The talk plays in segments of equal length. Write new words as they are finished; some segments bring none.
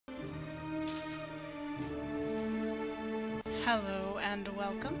Hello and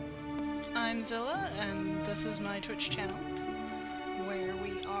welcome. I'm Zilla, and this is my Twitch channel, where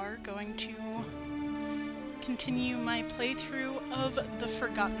we are going to continue my playthrough of The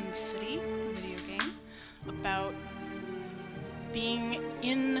Forgotten City video game, about being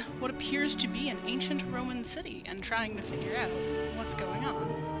in what appears to be an ancient Roman city and trying to figure out what's going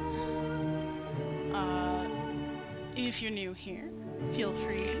on. If you're new here, feel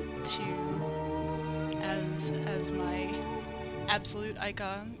free to, as my absolute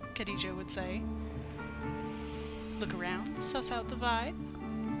icon, Khadija would say, look around, suss out the vibe.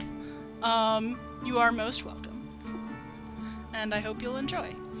 You are most welcome, and I hope you'll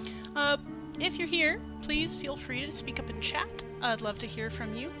enjoy. If you're here, please feel free to speak up in chat. I'd love to hear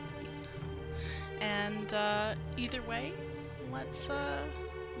from you. And either way, let's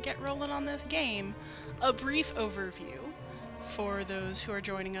get rolling on this game. A brief overview for those who are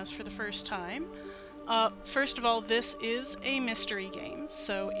joining us for the first time. First of all, this is a mystery game,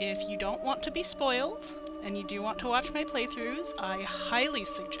 so if you don't want to be spoiled, and you do want to watch my playthroughs, I highly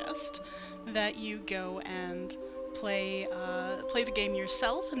suggest that you go and play the game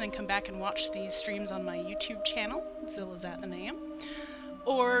yourself, and then come back and watch these streams on my YouTube channel, Zilla's at the name,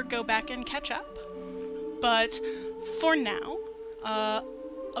 or go back and catch up. But for now,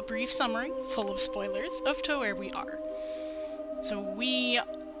 a brief summary, full of spoilers, of to where we are. So we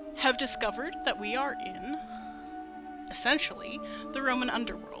have discovered that we are in, essentially, the Roman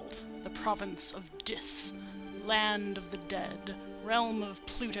underworld, the province of Dis, land of the dead, realm of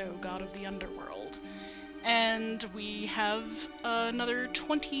Pluto, god of the underworld. And we have another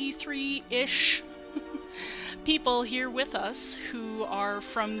 23-ish people here with us who are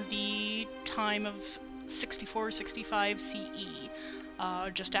from the time of 64-65 CE.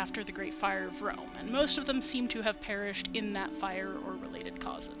 Just after the Great Fire of Rome, and most of them seem to have perished in that fire or related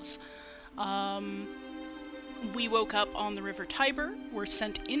causes. We woke up on the River Tiber, were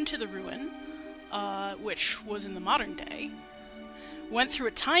sent into the ruin, which was in the modern day, went through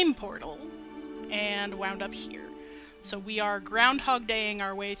a time portal, and wound up here. So we are Groundhog Daying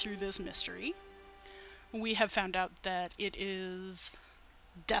our way through this mystery. We have found out that it is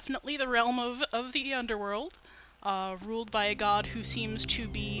definitely the realm of the underworld, ruled by a god who seems to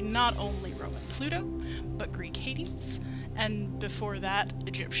be not only Roman Pluto, but Greek Hades, and before that,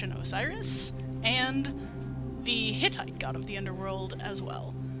 Egyptian Osiris, and the Hittite god of the underworld as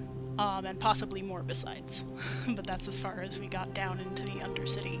well, and possibly more besides. But that's as far as we got down into the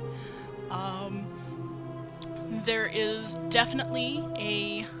Undercity. There is definitely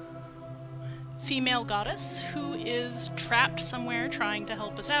a female goddess who is trapped somewhere trying to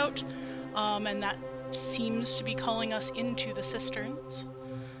help us out, and that seems to be calling us into the cisterns.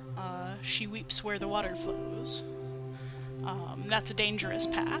 She weeps where the water flows. That's a dangerous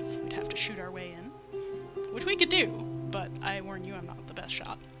path. We'd have to shoot our way in, which we could do, but I warn you, I'm not the best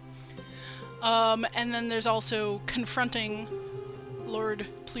shot. And then there's also confronting Lord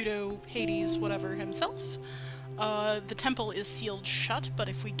Pluto, Hades, whatever himself. The temple is sealed shut, but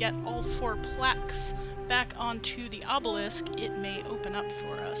if we get all 4 plaques back onto the obelisk, it may open up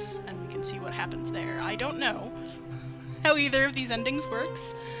for us, and we can see what happens there. I don't know how either of these endings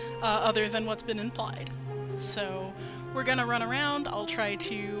works, other than what's been implied. So we're gonna run around. I'll try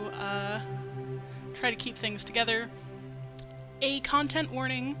to keep things together. A content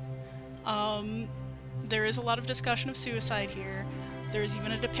warning. There is a lot of discussion of suicide here. There's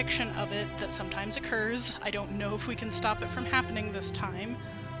even a depiction of it that sometimes occurs. I don't know if we can stop it from happening this time.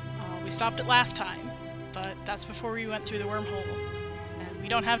 We stopped it last time, but that's before we went through the wormhole. And we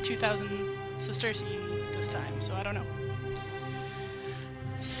don't have 2,000 sesterces this time, so I don't know.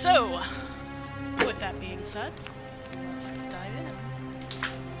 So, with that being said, let's dive in.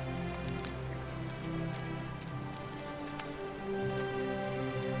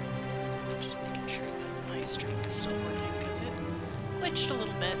 Just making sure that my stream is still working, because it glitched a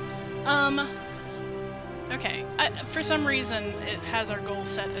little bit. Okay. For some reason, it has our goal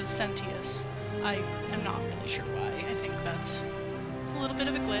set as Sentius. I am not really sure why. I think it's a little bit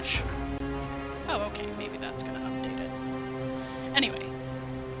of a glitch. Oh, okay. Maybe that's gonna update it. Anyway,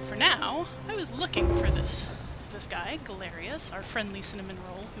 for now, I was looking for this guy, Galerius, our friendly cinnamon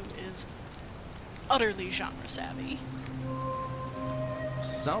roll, who is utterly genre savvy.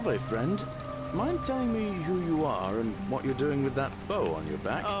 Salve, friend. Mind telling me who you are and what you're doing with that bow on your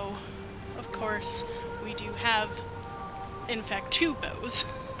back? Oh, of course. We do have, in fact, 2 bows.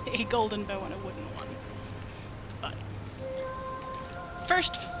 A golden bow and a wooden one. But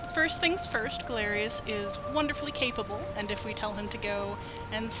first things first, Galerius is wonderfully capable, and if we tell him to go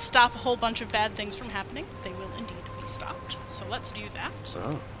and stop a whole bunch of bad things from happening, they will indeed be stopped. So let's do that.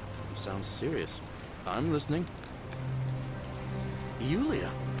 Oh, sounds serious. I'm listening.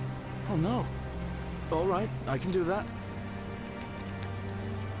 Yulia? Oh no. All right, I can do that.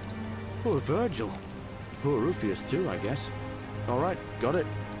 Poor Virgil. Poor Rufius too, I guess. All right, got it.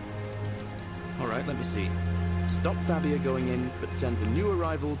 All right, let me see. Stop Fabia going in, but send the new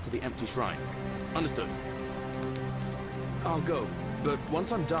arrival to the empty shrine. Understood. I'll go, but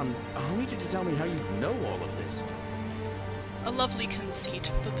once I'm done, I'll need you to tell me how you know all of this. A lovely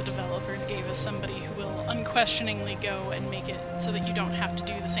conceit that the developers gave us somebody who will unquestioningly go and make it so that you don't have to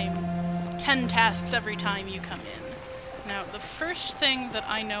do the same 10 tasks every time you come in. Now, the first thing that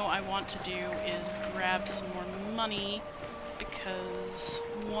I know I want to do is grab some more money, because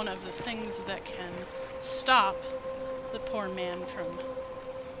one of the things that can stop the poor man from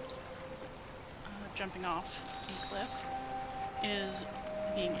jumping off the cliff is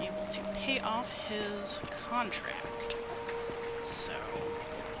being able to pay off his contract. So,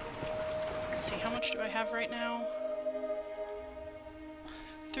 let's see, how much do I have right now?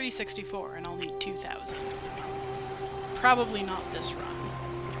 364, and I'll need 2,000. Probably not this run.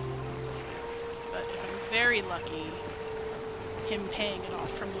 But if I'm very lucky, him paying it off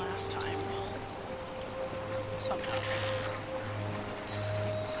from last time will somehow transfer.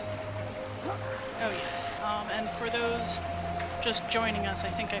 Oh yes, and for those just joining us, I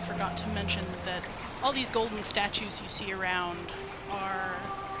think I forgot to mention that all these golden statues you see around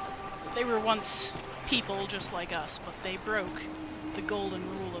they were once people just like us, but they broke the golden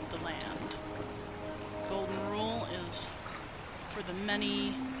rule of the land. Golden rule is for the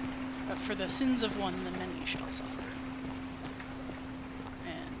many, for the sins of one, the many shall suffer.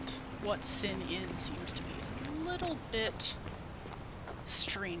 And what sin is seems to be a little bit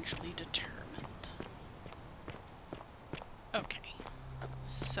strangely determined. Okay,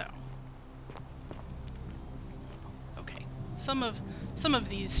 so some of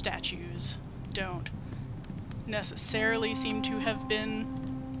these statues don't necessarily seem to have been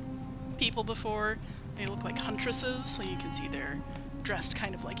people before. They look like huntresses, so you can see they're dressed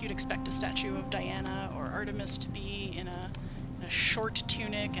kind of like you'd expect a statue of Diana or Artemis to be, in a short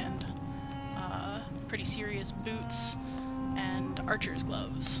tunic and pretty serious boots and archer's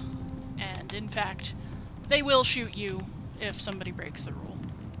gloves. And in fact, they will shoot you if somebody breaks the rule.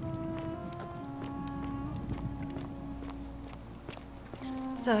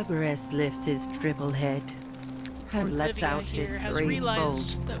 Cerberus lifts his triple head and lets out his has three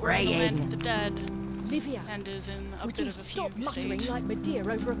realized bolts, that we're in the land of praying. the dead Livia, and is in a would bit you of a stop fugue muttering state. like Medea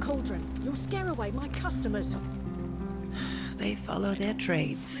over a cauldron? You'll scare away my customers. They follow their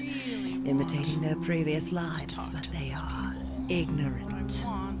trades, Really imitating their want previous to lives, talk but to they those are people. ignorant. What I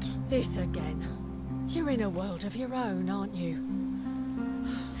want This again. You're in a world of your own, aren't you?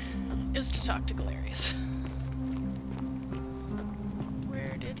 is to talk to Galerius.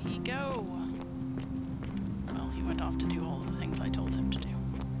 Where did he go? Well, he went off to do all of the things I told him to do.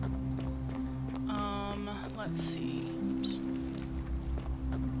 Let's see. Oops.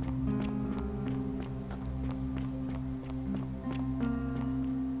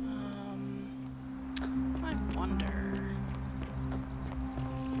 I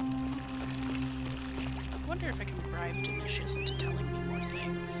wonder if I can bribe Dionysius into telling me more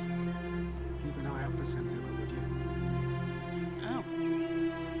things. Keep an eye out for Sentinel, would you? Oh.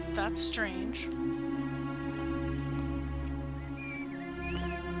 That's strange.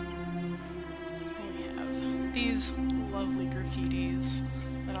 We have these lovely graffitis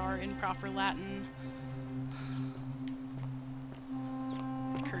that are in proper Latin,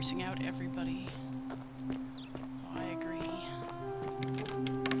 cursing out everybody. Oh, I agree.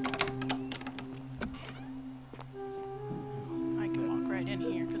 I can walk right in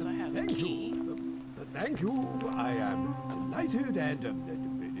here because I have a key. Thank you. I am delighted and I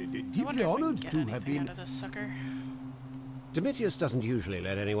deeply wonder if I can honored get to have anything been. out of this sucker. Domitius doesn't usually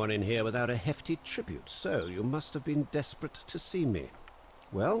let anyone in here without a hefty tribute, so you must have been desperate to see me.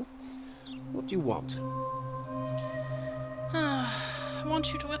 Well, what do you want? I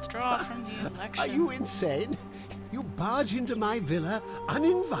want you to withdraw from the election. Are you insane? You barge into my villa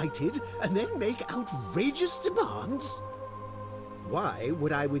uninvited and then make outrageous demands? Why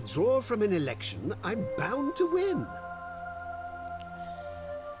would I withdraw from an election I'm bound to win?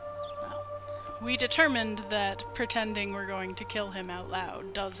 Well, we determined that pretending we're going to kill him out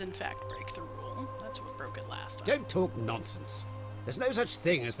loud does in fact break the rule. That's what broke it last time. Don't talk nonsense. There's no such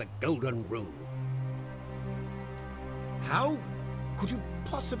thing as the Golden Rule. How could you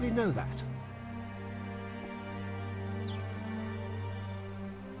possibly know that?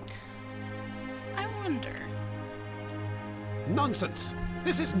 I wonder. Nonsense!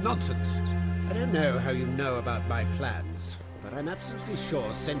 This is nonsense! I don't know how you know about my plans, but I'm absolutely sure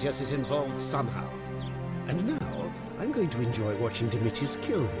Sentius is involved somehow. And now, I'm going to enjoy watching Demetrius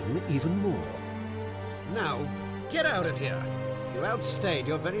kill him even more. Now, get out of here. You outstayed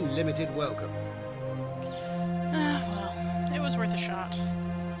your very limited welcome. Well, it was worth a shot.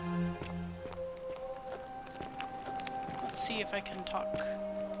 Let's see if I can talk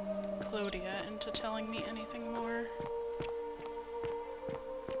Claudia into telling me anything more.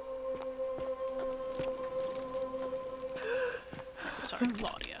 Sorry,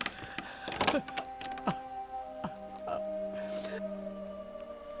 Claudia.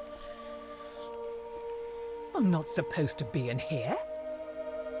 I'm not supposed to be in here.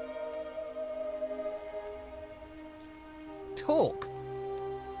 Talk.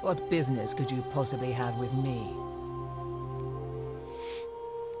 What business could you possibly have with me?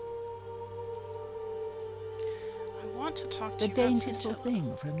 I want to talk to The you about dainty little Scintilla.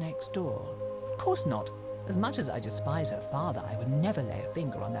 thing from next door. Of course not. As much as I despise her father, I would never lay a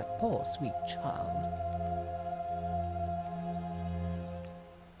finger on that poor, sweet child.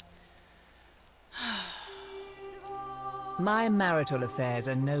 My marital affairs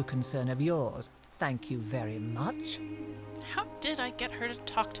are no concern of yours. Thank you very much. How did I get her to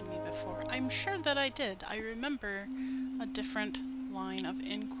talk to me before? I'm sure that I did. I remember a different line of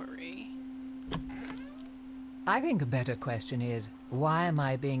inquiry. I think a better question is, why am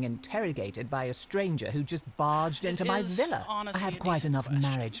I being interrogated by a stranger who just barged into my is villa? I honestly have a quite decent enough question.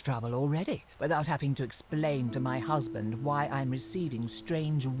 marriage trouble already, without having to explain to my husband why I'm receiving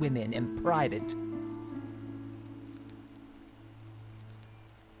strange women in private.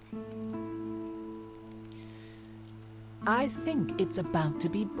 I think it's about to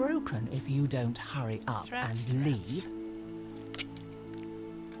be broken if you don't hurry up Threats, and threats. leave.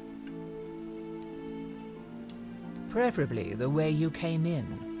 Preferably the way you came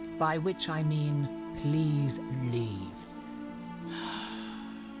in, by which I mean, please leave.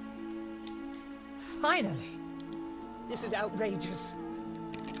 Finally! This is outrageous.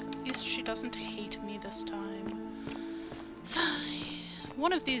 At least she doesn't hate me this time. Sigh.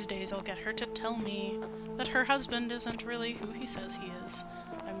 One of these days I'll get her to tell me that her husband isn't really who he says he is.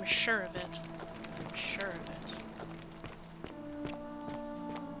 I'm sure of it. I'm sure of it.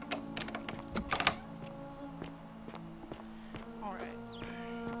 Alright.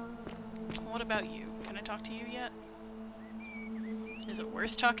 What about you? Can I talk to you yet? Is it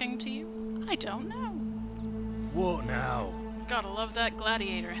worth talking to you? I don't know. What now? Gotta love that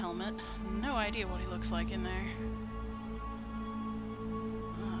gladiator helmet. No idea what he looks like in there.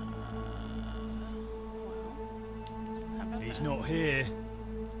 Well, how about He's that? not here.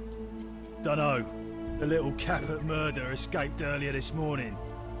 Dunno. The little Caput murderer escaped earlier this morning,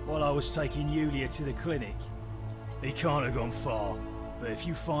 while I was taking Yulia to the clinic. He can't have gone far, but if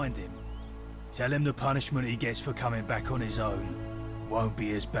you find him, tell him the punishment he gets for coming back on his own won't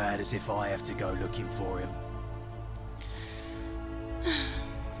be as bad as if I have to go looking for him.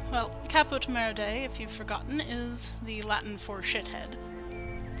 Well, Caput Meridae, if you've forgotten, is the Latin for shithead.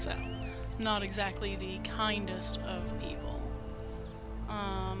 So, not exactly the kindest of people.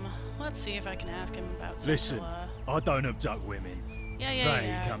 Let's see if I can ask him about Listen, Scintilla. I don't abduct women. Yeah,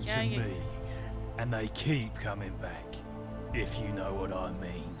 They come to me, and they keep coming back, if you know what I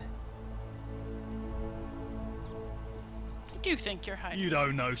mean. I do think you're hiding. You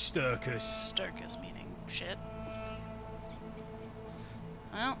don't know Sturkus. Sturkus meaning shit.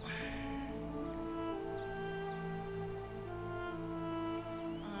 Well.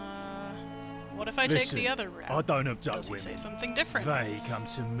 What if I Listen, take the other route? I don't abduct Does he say women. something different? They come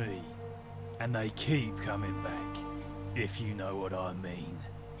to me, and they keep coming back, if you know what I mean.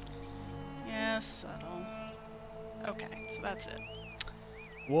 Yeah, subtle. Okay, so that's it.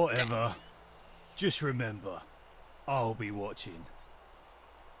 Whatever. Just remember, I'll be watching.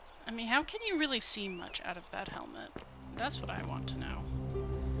 I mean, how can you really see much out of that helmet? That's what I want to know.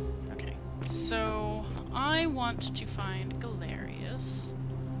 Okay, so I want to find Galerius.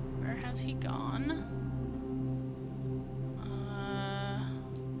 Where has he gone?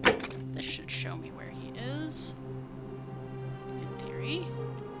 This should show me where he is. In theory.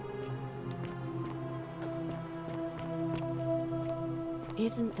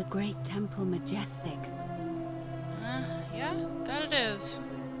 Isn't the great temple majestic? Yeah, that it is.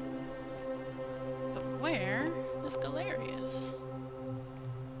 But where is Galerius?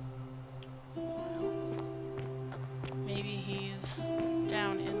 Well, maybe he's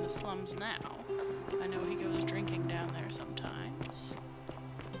down in the slums now. I know he goes drinking down there sometimes.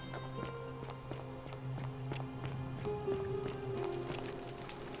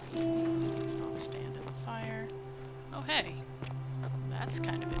 Let's not stand in the fire. Oh hey, that's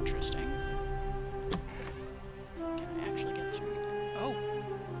kind of interesting. Can I actually get through? Oh,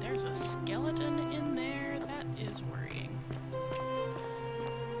 there's a skeleton in there. That is worrying.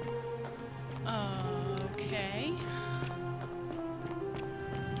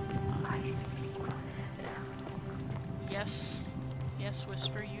 Yes,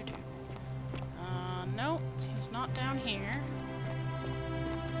 Whisper, you do. No, he's not down here.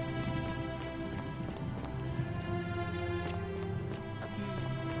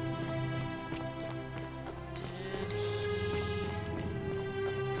 Did he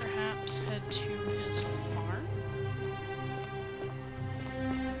perhaps head to his farm?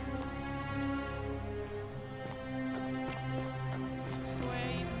 Is this the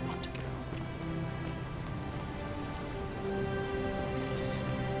way you want to go? Yes.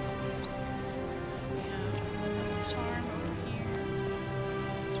 We have a farm over here.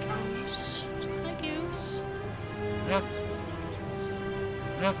 Goose. Hi, Goose.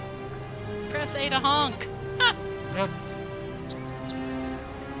 Press A to honk. Ha!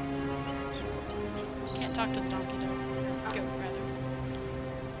 Can't talk to the donkey though. Goat, rather.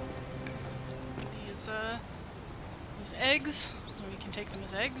 These eggs. We can take them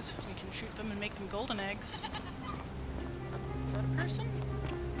as eggs. We can shoot them and make them golden eggs. Is that a person?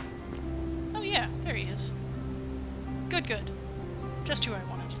 Oh yeah, there he is. Good, good. Just who I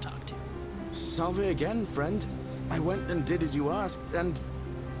wanted to talk to. Salve again, friend. I went and did as you asked, and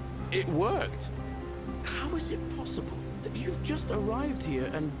it worked. How is it possible that you've just arrived here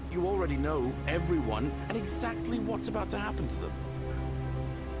and you already know everyone and exactly what's about to happen to them?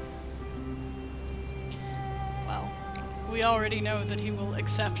 Well, we already know that he will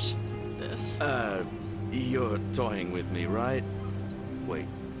accept this. You're toying with me, right? Wait,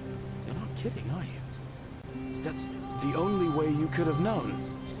 you're not kidding, are you? That's the only way you could have known.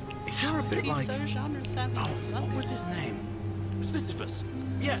 You're a bit like... so genre savvy? Oh, what was his name? Sisyphus.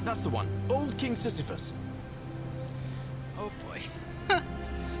 Yeah, that's the one. Old King Sisyphus. Oh boy.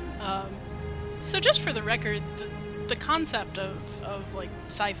 So just for the record, the concept of like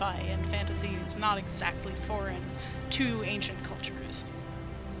sci-fi and fantasy is not exactly foreign to ancient cultures.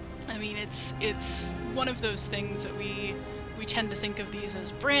 I mean, it's one of those things that we tend to think of these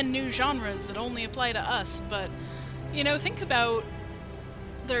as brand new genres that only apply to us, but you know, think about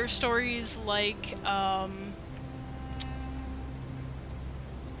there are stories like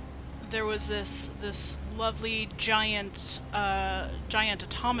there was this lovely giant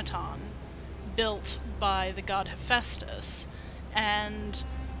automaton built by the god Hephaestus, and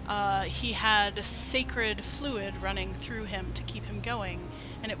he had sacred fluid running through him to keep him going,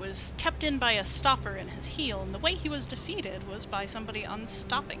 and it was kept in by a stopper in his heel, and the way he was defeated was by somebody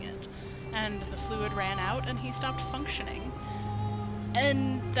unstopping it, and the fluid ran out and he stopped functioning.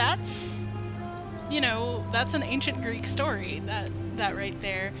 And that's, you know, that's an ancient Greek story, that right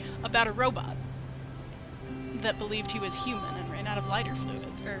there, about a robot that believed he was human and ran out of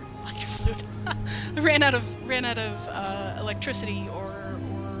ran out of electricity or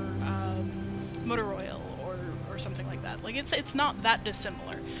motor oil or something like that. Like it's not that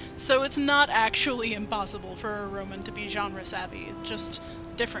dissimilar. So it's not actually impossible for a Roman to be genre savvy. It's just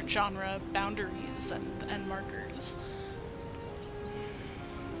different genre boundaries and markers.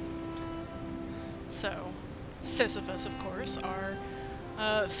 So, Sisyphus, of course, our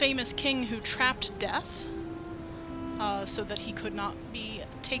famous king who trapped death so that he could not be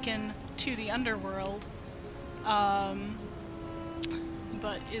taken to the underworld,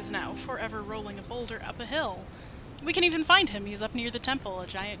 but is now forever rolling a boulder up a hill. We can even find him. He's up near the temple, a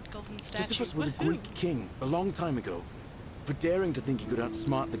giant golden statue. Sisyphus was a Greek king a long time ago. For daring to think he could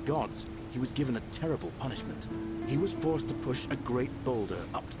outsmart the gods, he was given a terrible punishment. He was forced to push a great boulder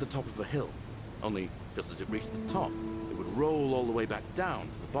up to the top of a hill. Only, just as it reached the top, it would roll all the way back down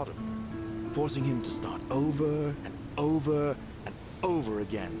to the bottom, forcing him to start over and over and over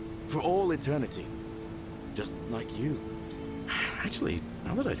again, for all eternity. Just like you. Actually,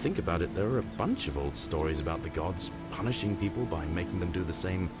 now that I think about it, there are a bunch of old stories about the gods punishing people by making them do the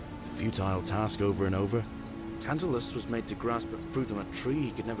same futile task over and over. Tantalus was made to grasp a fruit on a tree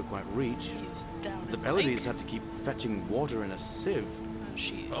he could never quite reach. The Pleiades had to keep fetching water in a sieve.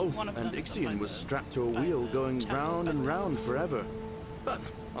 And Ixion was strapped to a wheel going round and round forever. But,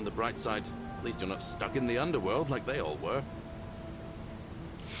 on the bright side, at least you're not stuck in the underworld like they all were.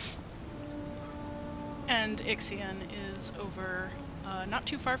 And Ixion is over not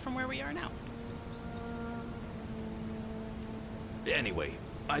too far from where we are now. Anyway,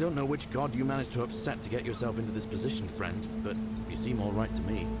 I don't know which god you managed to upset to get yourself into this position, friend, but you seem all right to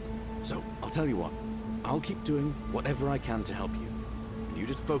me. So, I'll tell you what. I'll keep doing whatever I can to help you. You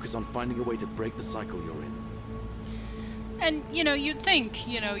just focus on finding a way to break the cycle you're in. And, you know, you think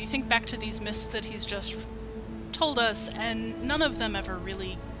back to these myths that he's just told us, and none of them ever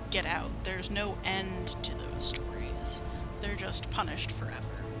really get out. There's no end to those stories. They're just punished forever.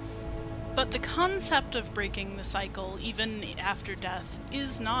 But the concept of breaking the cycle, even after death,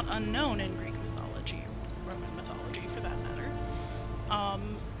 is not unknown in Greek mythology, Roman mythology for that matter.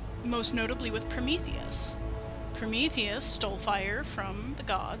 most notably with Prometheus. Prometheus stole fire from the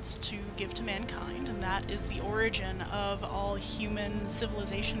gods to give to mankind, and that is the origin of all human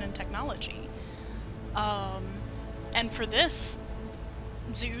civilization and technology. And for this,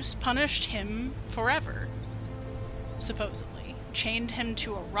 Zeus punished him forever, supposedly. Chained him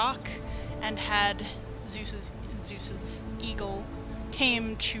to a rock and had Zeus's eagle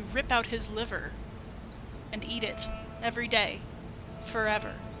came to rip out his liver and eat it every day,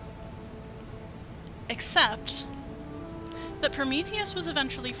 forever. Except that Prometheus was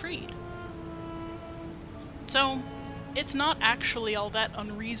eventually freed. So, it's not actually all that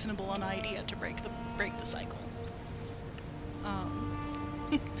unreasonable an idea to break the cycle.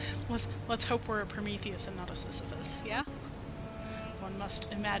 Let's hope we're a Prometheus and not a Sisyphus, yeah? One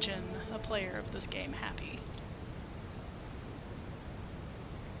must imagine a player of this game happy.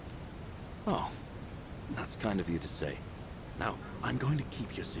 Oh, that's kind of you to say. Now, I'm going to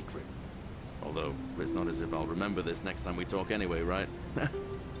keep your secret. Although, it's not as if I'll remember this next time we talk anyway, right?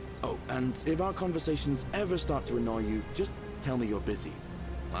 Oh, and if our conversations ever start to annoy you, just tell me you're busy.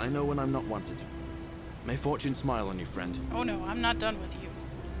 I know when I'm not wanted. May fortune smile on you, friend. Oh no, I'm not done with you.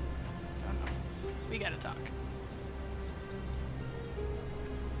 Oh no. We gotta talk.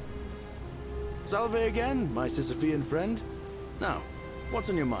 Salve again, my Sisyphean friend. Now, what's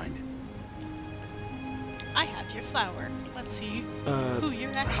on your mind? I have your flower. Let's see who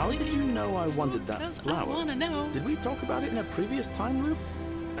you're actually how did you know I wanted that flower? I wanna know. Did we talk about it in a previous time loop?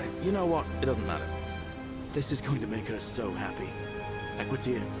 You know what? It doesn't matter. This is going to make her so happy.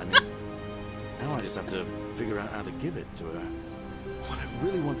 Equitia, I mean. Now I just have to figure out how to give it to her. What I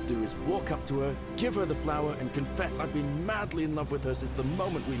really want to do is walk up to her, give her the flower, and confess I've been madly in love with her since the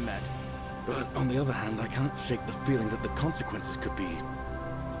moment we met. But on the other hand, I can't shake the feeling that the consequences could be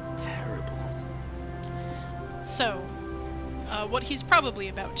terrible. So, what he's probably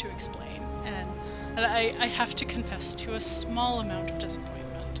about to explain, and I have to confess to a small amount of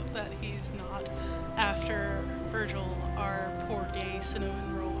disappointment that he's not after Virgil, our poor gay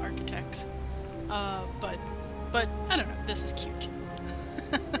cinnamon roll architect. But I don't know, this is cute.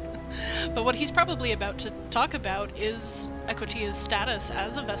 But what he's probably about to talk about is Equitia's status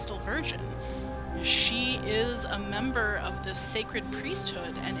as a Vestal Virgin. She is a member of this sacred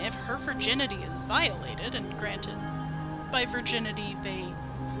priesthood, and if her virginity is violated, and granted, by virginity they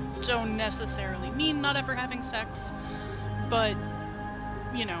don't necessarily mean not ever having sex, but,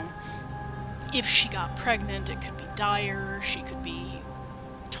 you know, if she got pregnant, it could be dire, she could be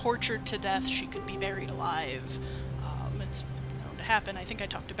tortured to death, she could be buried alive. It's known to happen. I think I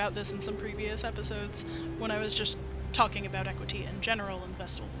talked about this in some previous episodes when I was just talking about Equitia in general and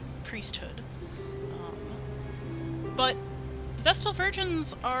Vestal priesthood. But Vestal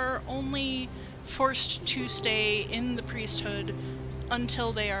Virgins are only forced to stay in the priesthood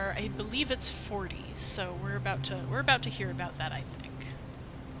until they are, I believe it's 40. So we're about to hear about that, I think.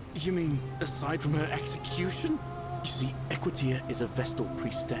 You mean aside from her execution? You see, Equitia is a Vestal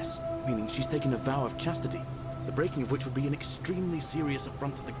priestess, meaning she's taken a vow of chastity, the breaking of which would be an extremely serious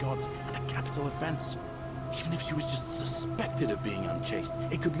affront to the gods and a capital offense. Even if she was just suspected of being unchaste,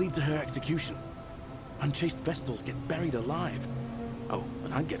 it could lead to her execution. Unchaste Vestals get buried alive. Oh,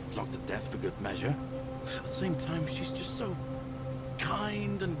 and I'd get flogged to death for good measure. But at the same time, she's just so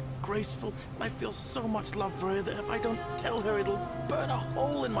kind and graceful, and I feel so much love for her that if I don't tell her, it'll burn a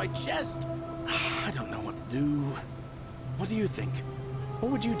hole in my chest. I don't know what to do. What do you think?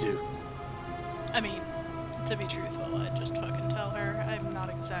 What would you do? I mean, to be truthful, I'd just fucking tell her. I'm not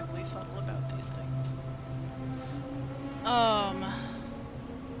exactly subtle about these things.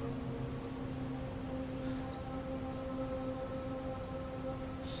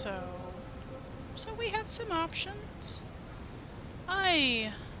 So we have some options.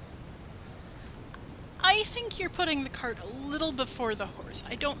 I think you're putting the cart a little before the horse.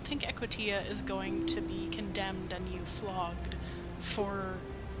 I don't think Equitia is going to be condemned and you flogged for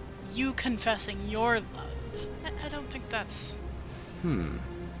you confessing your love. I don't think that's...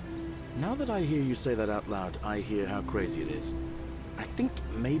 Now that I hear you say that out loud, I hear how crazy it is. I think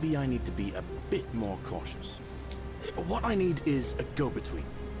maybe I need to be a bit more cautious. What I need is a go-between.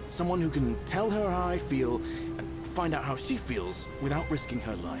 Someone who can tell her how I feel and find out how she feels without risking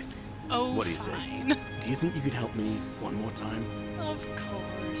her life. Oh, what do you fine. say? Do you think you could help me one more time? Of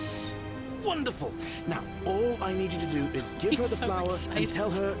course. Wonderful! Now, all I need you to do is give her the flower and tell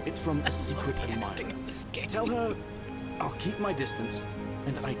her it's from a secret admirer. Tell her I'll keep my distance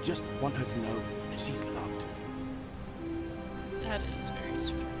and that I just want her to know that she's loved. That is very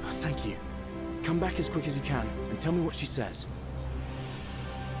sweet. Thank you. Come back as quick as you can and tell me what she says.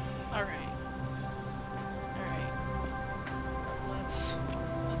 Alright. Let's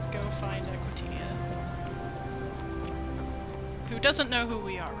find Equitia. Who doesn't know who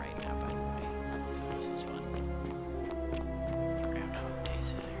we are right now, by the way. So this is fun. Groundhog Day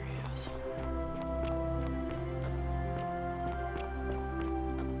scenarios.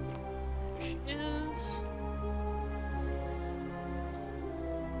 There she is.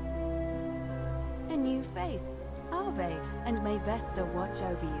 A new face. Ave, and may Vesta watch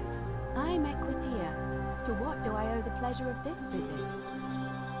over you. I'm Equitia. To what do I owe the pleasure of this visit?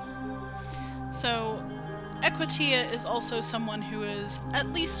 So, Equitia is also someone who is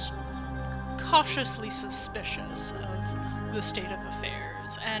at least cautiously suspicious of the state of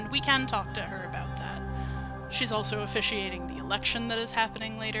affairs, and we can talk to her about that. She's also officiating the election that is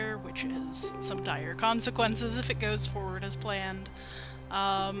happening later, which is some dire consequences if it goes forward as planned.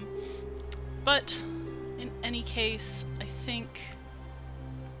 But in any case, I think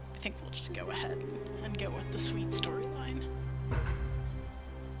we'll just go ahead and go with the sweet storyline.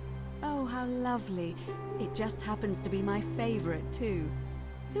 Oh, how lovely. It just happens to be my favorite, too.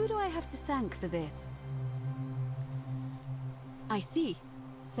 Who do I have to thank for this? I see.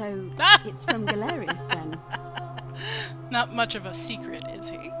 So, it's from Galerius, then. Not much of a secret,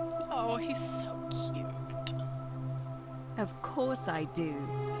 is he? Oh, he's so cute. Of course I do.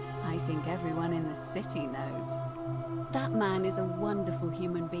 I think everyone in the city knows. That man is a wonderful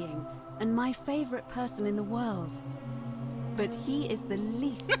human being, and my favorite person in the world. But he is the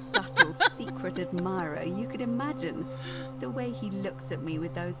least subtle secret admirer you could imagine. The way he looks at me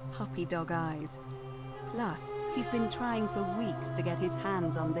with those puppy dog eyes. Plus, he's been trying for weeks to get his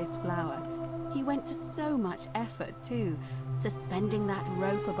hands on this flower. He went to so much effort, too. Suspending that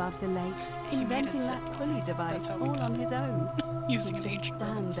rope above the lake, inventing that pulley device all on his own. Using He'd an just ancient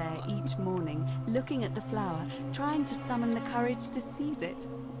stand there each morning, looking at the flower, trying to summon the courage to seize it.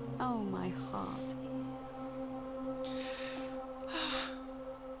 Oh, my heart.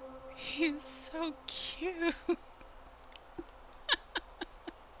 He's so cute.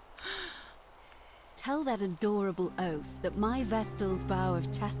 Tell that adorable oaf that my Vestal's vow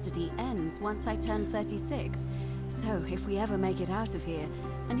of chastity ends once I turn 36. So if we ever make it out of here,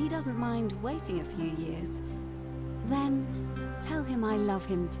 and he doesn't mind waiting a few years, then tell him I love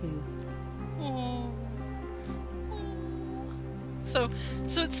him too. Aww. So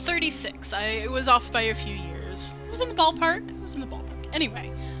it's 36. I was off by a few years. It was in the ballpark.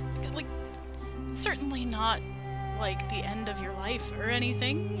 Anyway, like, certainly not like the end of your life or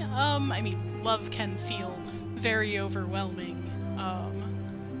anything. I mean, love can feel very overwhelming,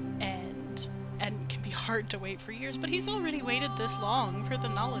 and can be hard to wait for years, but he's already waited this long for the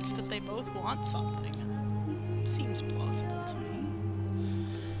knowledge that they both want something. Seems plausible to me.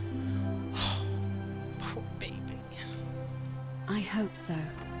 Poor baby. I hope so.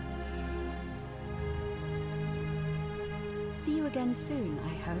 See you again soon,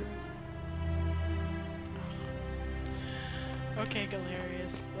 I hope. Okay,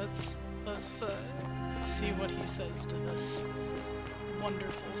 Galerius, let's see what he says to this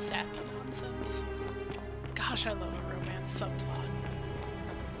wonderful sappy nonsense. Gosh, I love a romance subplot.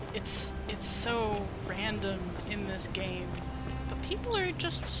 It's so random in this game, but people are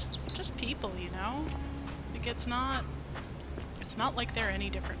just people, you know? Like, it's not like they're any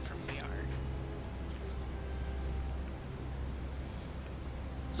different from we are.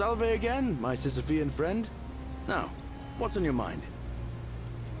 Salve again, my Sisyphean friend. Now, what's on your mind?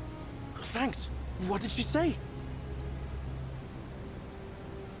 Thanks. What did she say?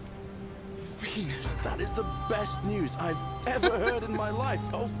 Venus, that is the best news I've ever heard in my life.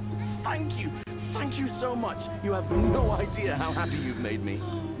 Oh, thank you. Thank you so much. You have no idea how happy you've made me.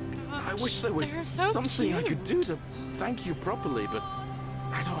 Oh, gosh, I wish there was so something I cute. could do to thank you properly, but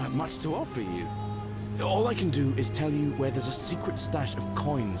I don't have much to offer you. All I can do is tell you where there's a secret stash of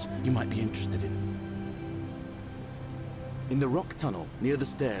coins you might be interested in. In the rock tunnel, near the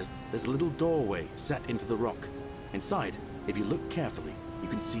stairs, there's a little doorway set into the rock. Inside, if you look carefully, you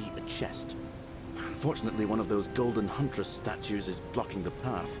can see a chest. Unfortunately, one of those golden huntress statues is blocking the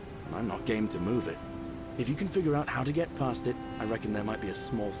path, and I'm not game to move it. If you can figure out how to get past it, I reckon there might be a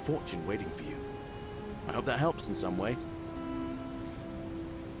small fortune waiting for you. I hope that helps in some way.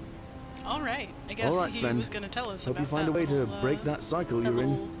 Alright, I guess All right, he friend. was going to tell us Hope about you find that a way to little, break that cycle you're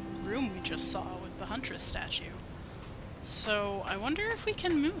little in. room we just saw with the Huntress statue. So, I wonder if we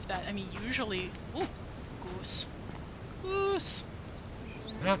can move that. I mean, usually... Ooh, goose. Goose!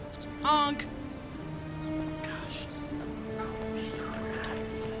 Honk! Gosh.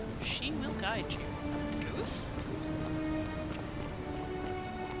 She will guide you. Goose?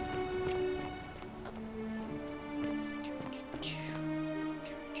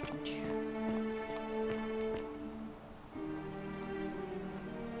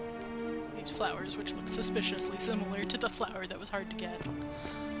 these flowers, which look suspiciously similar to the flower that was hard to get.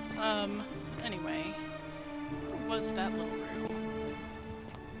 Anyway, what was that little room?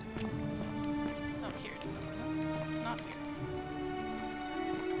 Oh, here. Not here.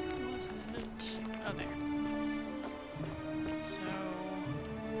 Was it? Oh, there. So...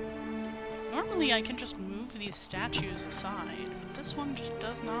 normally I can just move these statues aside, but this one just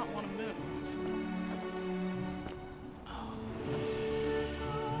does not want to move. Oh.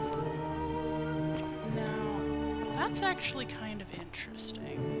 Now, that's actually kind of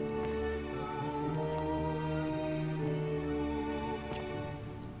interesting.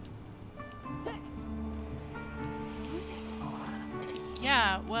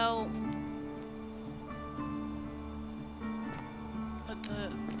 Yeah, well... but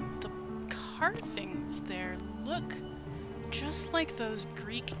the carvings there look just like those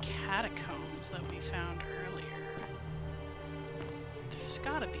Greek catacombs that we found earlier. There's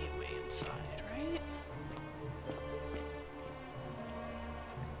gotta be a way inside, right?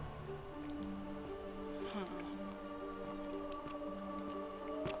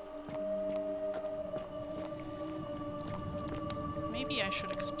 Maybe I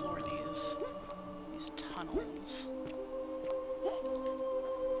should explore these tunnels.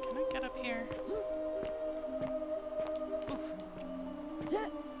 Can I get up here? Oof.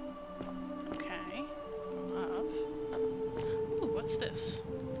 Okay. Up. Ooh, what's this?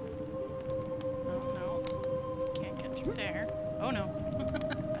 Oh, no. Can't get through there. Oh, no.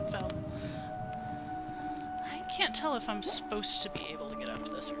 That fell. I can't tell if I'm supposed to be able to get up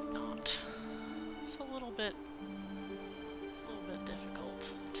this or not. It's a little bit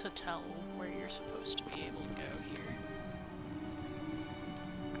difficult to tell where you're supposed to be able to go here.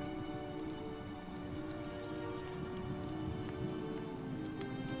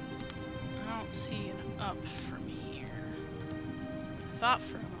 I don't see an up from here. I thought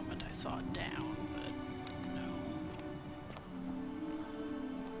for a moment I saw it down, but no.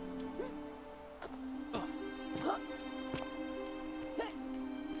 Oh.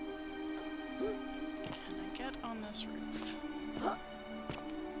 Can I get on this roof? I'd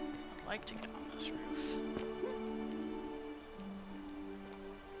like to get on this roof.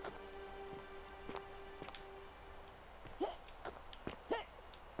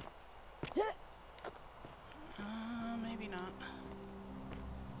 Maybe not.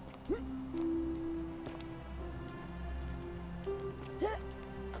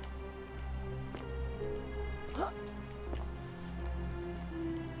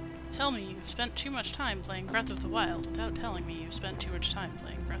 Tell me you've spent too much time playing Breath of the Wild without telling me you've spent too much time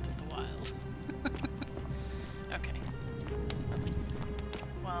playing Breath of the Wild. Okay.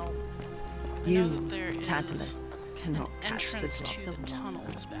 Well, I know that there is Tantalus, cannot an catch the entrance drops to the of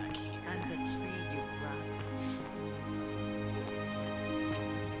tunnels water. back here. And the tree you grasp.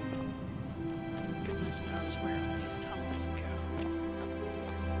 Goodness knows where all these tunnels go.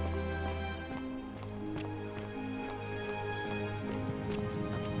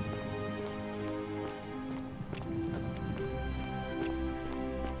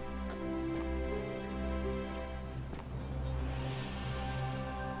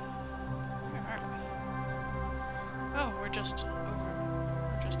 Where are we? Oh, we're just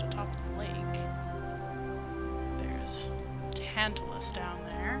atop the lake. There's Tantalus down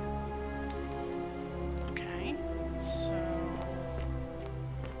there. Okay, so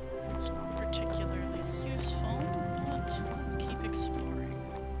it's not particularly useful, but let's keep exploring.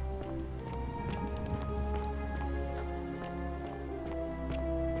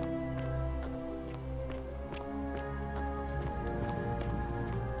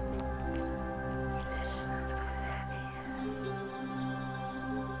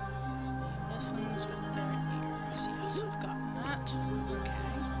 He listens with their ears. Yes, I've gotten that.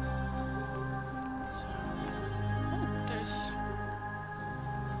 Okay. So, oh, there's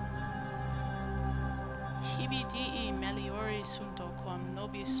TBDE meliori sunto quam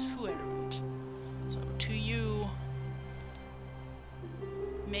nobis fuerunt. So, to you,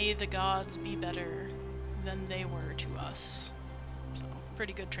 may the gods be better than they were to us. So,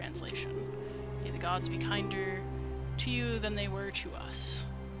 pretty good translation. May the gods be kinder to you than they were to us.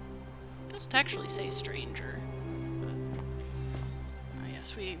 Doesn't actually say stranger, but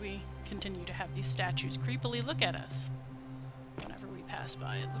yes, we continue to have these statues creepily look at us whenever we pass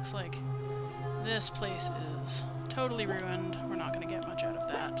by. It looks like this place is totally ruined. We're not going to get much out of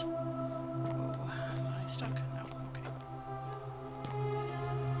that. Oh, am I stuck? No, okay.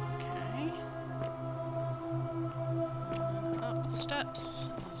 Okay. Up the steps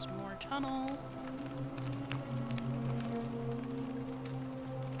is more tunnel.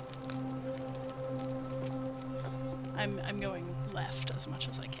 I'm going left as much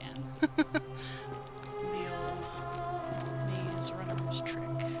as I can. The old maze runner's trick.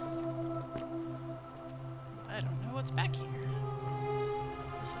 I don't know what's back here.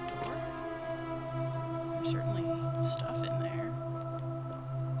 Is this a door? There's certainly stuff in there.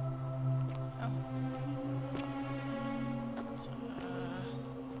 Oh. So,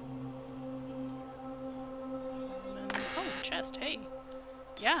 oh, chest, hey.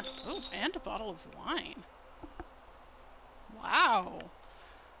 Yeah, oh, and a bottle of wine. Wow.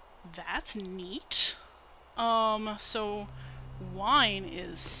 That's neat. So wine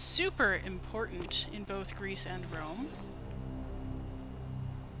is super important in both Greece and Rome.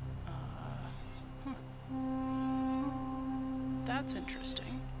 That's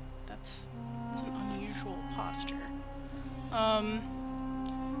interesting. That's an unusual posture. I'm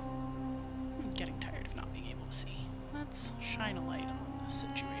getting tired of not being able to see. Let's shine a light on this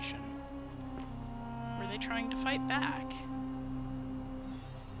situation. Were they trying to fight back?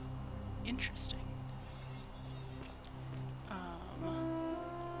 Interesting.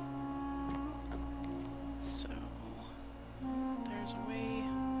 So there's a way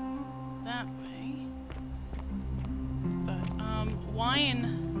that way. But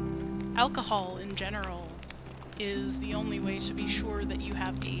wine, alcohol in general, is the only way to be sure that you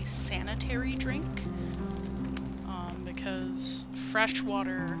have a sanitary drink. Because fresh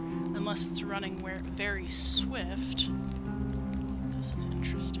water, unless it's running very swift. This is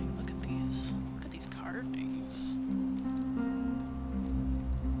interesting. Look at these. Look at these carvings.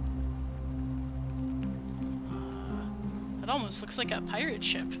 It almost looks like a pirate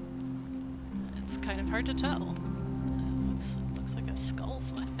ship. It's kind of hard to tell. It looks like a skull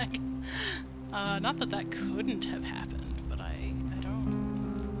flag. Not that that couldn't have happened, but I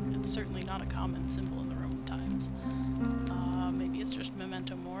don't. It's certainly not a common symbol in the Roman times. Maybe it's just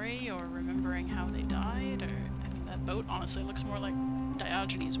memento mori, or remembering how they died, or I mean, that boat honestly looks more like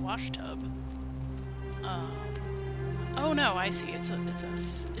Diogenes' washtub. Oh no, I see. It's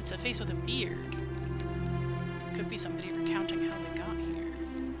a face with a beard. Could be somebody recounting how they got here.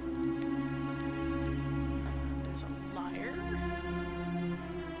 There's a lyre.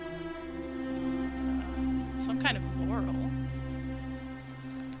 Some kind of laurel.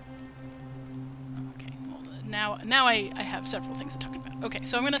 Okay, well now I have several things to talk about. Okay,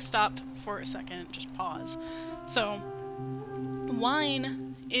 so I'm gonna stop for a second, just pause. So,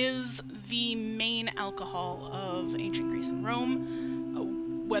 wine is the main alcohol of ancient Greece and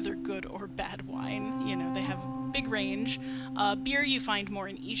Rome, whether good or bad wine. You know, they have big range. Beer you find more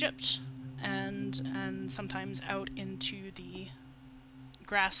in Egypt, and sometimes out into the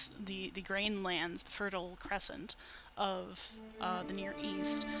grain lands, the fertile crescent of the Near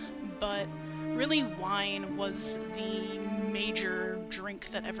East. But really, wine was the major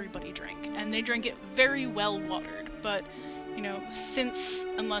drink that everybody drank, and they drank it very well watered. But you know, since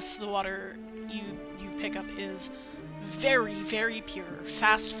unless the water you pick up is very, very pure,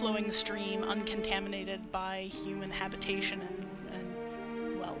 fast-flowing stream, uncontaminated by human habitation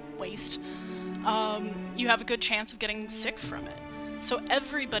and well, waste, you have a good chance of getting sick from it. So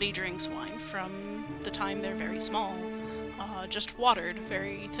everybody drinks wine from the time they're very small, just watered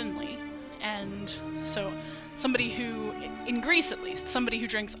very thinly. And so somebody who, in Greece at least, somebody who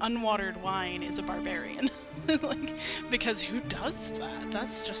drinks unwatered wine is a barbarian. Like, because who does that?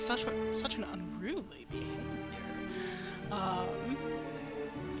 That's just such an unruly behavior.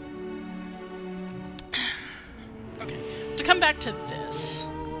 Okay, to come back to this.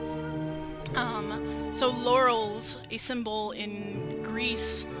 So laurels, a symbol in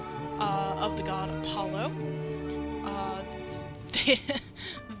Greece of the god Apollo.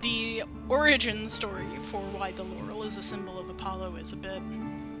 The origin story for why the laurel is a symbol of Apollo is a bit,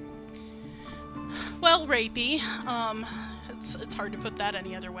 well, rapey. It's hard to put that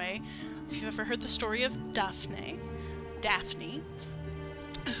any other way. If you've ever heard the story of Daphne,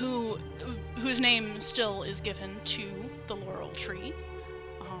 whose name still is given to the laurel tree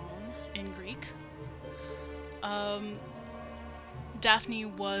in Greek. Daphne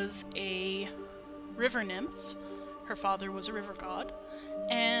was a river nymph. Her father was a river god,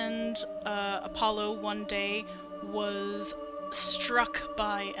 and Apollo one day was struck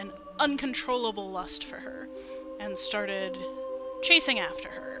by an uncontrollable lust for her and started chasing after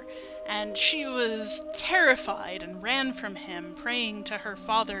her, and she was terrified and ran from him, praying to her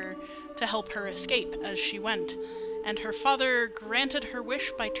father to help her escape as she went, and her father granted her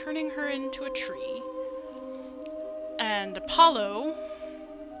wish by turning her into a tree. And Apollo,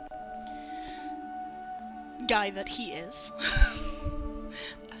 guy that he is,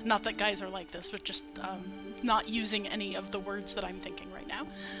 not that guys are like this, but just not using any of the words that I'm thinking right now.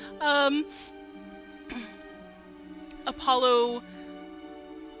 Apollo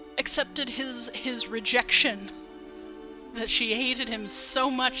accepted his rejection, that she hated him so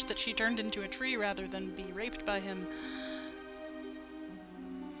much that she turned into a tree rather than be raped by him,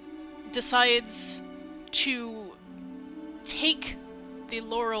 decides to take the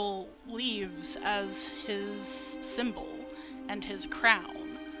laurel leaves as his symbol and his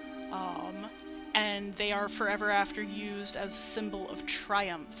crown. And they are forever after used as a symbol of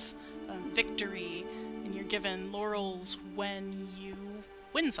triumph, victory, and you're given laurels when you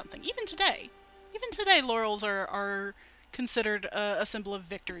win something. Even today, laurels are considered a symbol of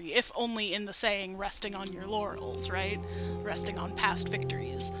victory, if only in the saying, resting on your laurels, right? Resting on past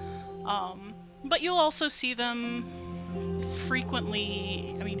victories. But you'll also see them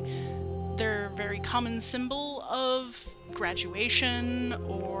frequently. I mean, they're a very common symbol of graduation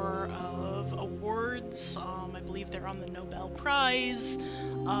or of awards. I believe they're on the Nobel Prize.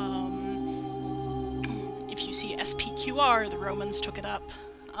 If you see SPQR, the Romans took it up.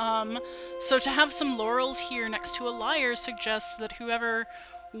 So to have some laurels here next to a lyre suggests that whoever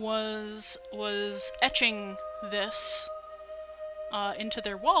was etching this into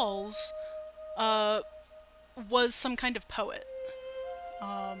their walls was some kind of poet,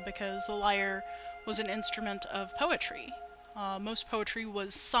 because the lyre was an instrument of poetry. Most poetry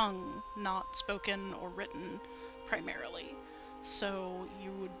was sung, not spoken or written primarily. So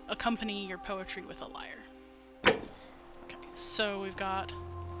you would accompany your poetry with a lyre. Okay, so we've got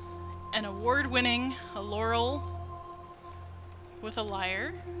an award-winning, a laurel with a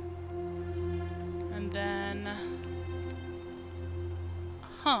lyre, and then,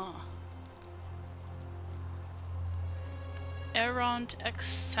 erant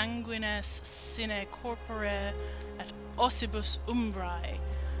ex sanguines sine corpore et ossibus umbrae.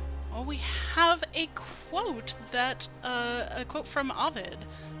 Well, we have a quote that, a quote from Ovid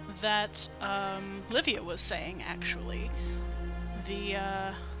that Livia was saying, actually.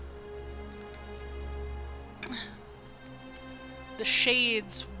 The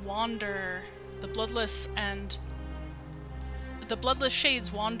shades wander, the bloodless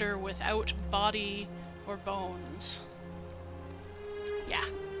shades wander without body or bones. Yeah.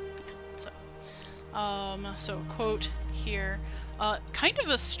 So a quote here. Kind of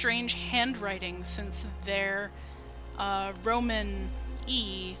a strange handwriting, since their Roman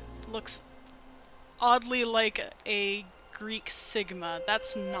E looks oddly like a Greek sigma.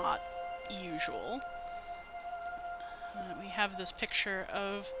 That's not usual. We have this picture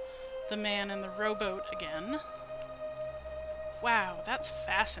of the man in the rowboat again. Wow, that's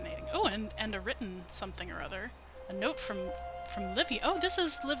fascinating. Oh, and a written something or other. A note from Livia. Oh, this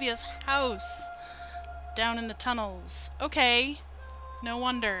is Livia's house down in the tunnels. Okay, no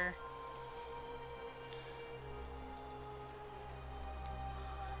wonder.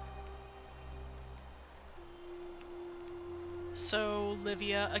 So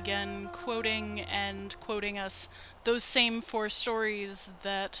Livia again quoting us those same 4 stories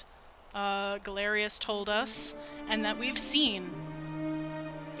that Galerius told us, and that we've seen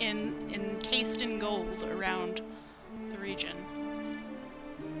encased in gold around the region.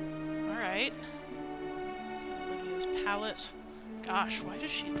 Alright. So Livia's palette. Gosh, why does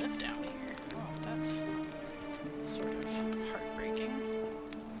she live down here? Oh, that's sort of heartbreaking.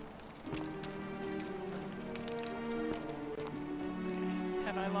 Okay,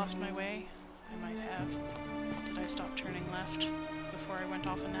 have I lost my way? I might have. Did I stop turning left before I went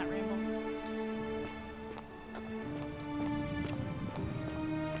off in that ramble?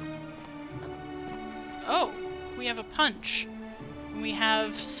 Oh, we have a punch. We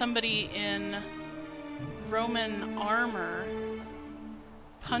have somebody in Roman armor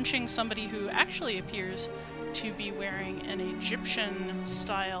punching somebody who actually appears to be wearing an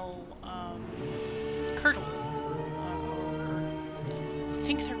Egyptian-style kirtle. I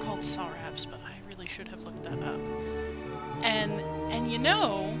think they're called sarabs, but I really should have looked that up. And you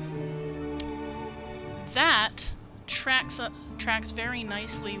know, that tracks very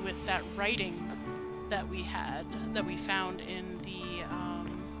nicely with that writing that we found in the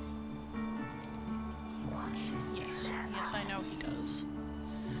yes, I know he does.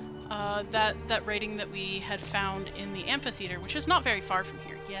 That writing that we had found in the amphitheater, which is not very far from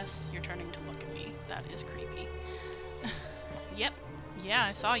here. Yes, you're turning to look at me. That is creepy. Yep. Yeah,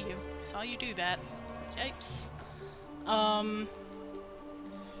 I saw you. I saw you do that. Yipes.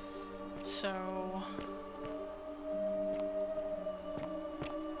 So...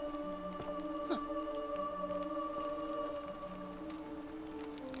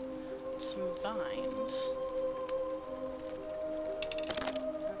 Some vines.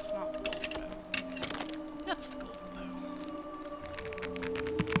 That's not the golden bow. That's the golden bow.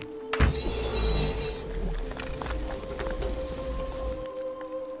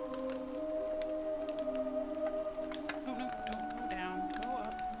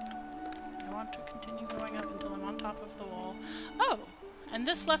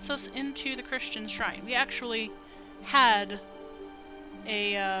 this lets us into the Christian shrine. We actually had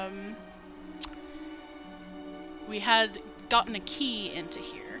a, we had gotten a key into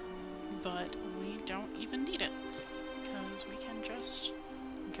here, but we don't even need it, because we can just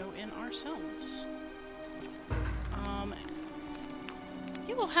go in ourselves.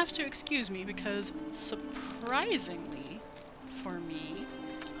 You will have to excuse me, because surprisingly for me,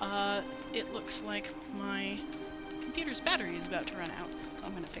 it looks like my computer's battery is about to run out, so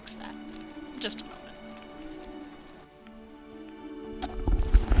I'm going to fix that in just a moment.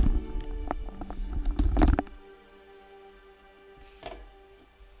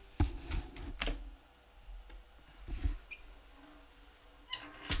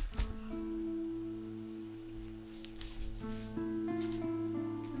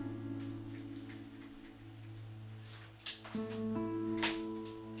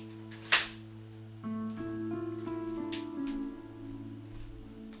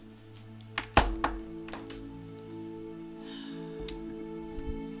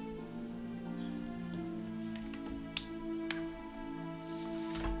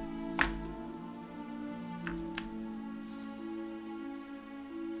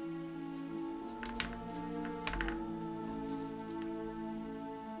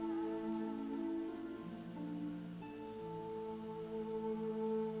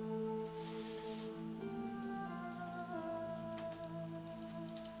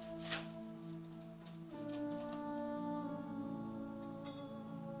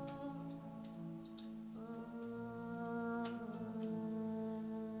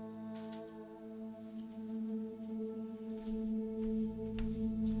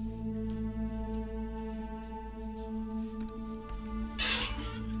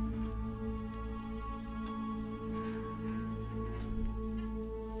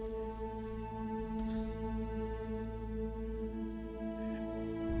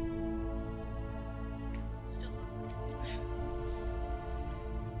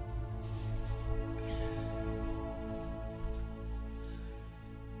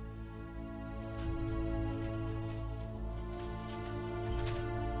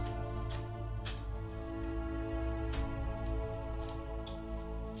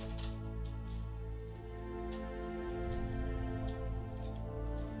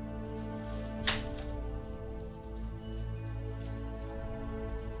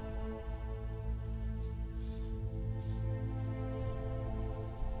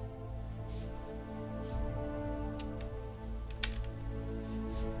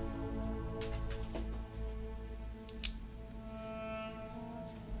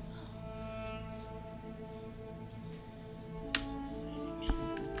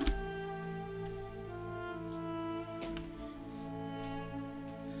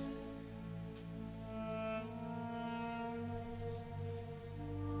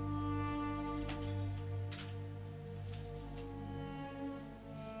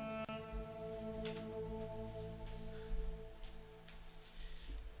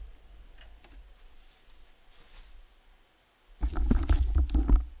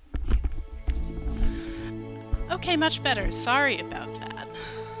 Okay, much better. Sorry about that.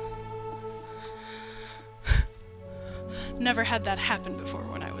 Never had that happen before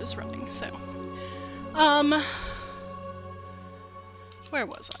when I was running, so... where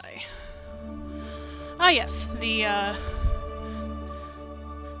was I? Ah yes, the,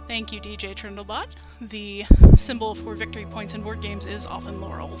 thank you, DJ Trindlebot. The symbol for victory points in board games is often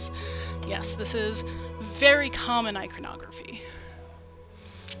laurels. Yes, this is very common iconography.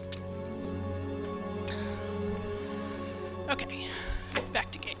 Okay,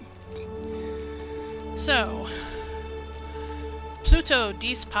 back to game. So, Pluto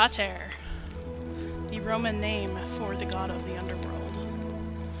dis Pater, the Roman name for the god of the underworld.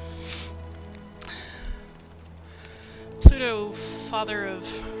 Pluto, father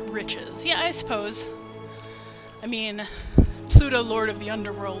of riches. Yeah, I suppose. I mean, Pluto, lord of the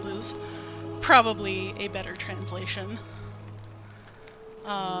underworld is probably a better translation.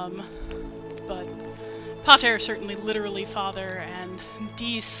 But Pater certainly literally father, and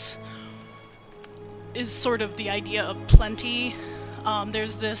dis is sort of the idea of plenty.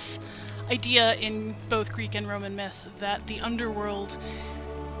 There's this idea in both Greek and Roman myth that the underworld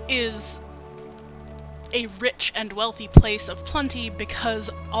is a rich and wealthy place of plenty because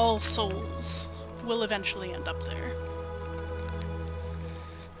all souls will eventually end up there.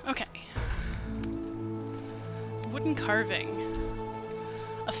 Okay. Wooden carving.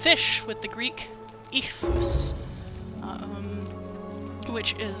 A fish with the Greek ichthus,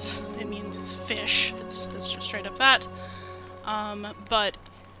 which is, it means fish, it's just straight up that, but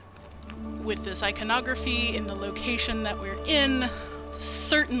with this iconography in the location that we're in,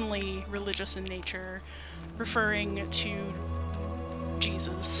 certainly religious in nature, referring to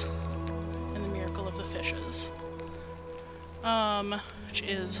Jesus and the miracle of the fishes. Which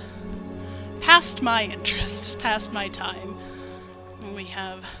is past my interest, past my time. And we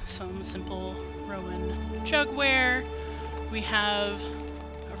have some simple Roman jugware, we have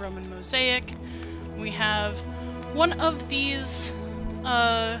a Roman mosaic, we have one of these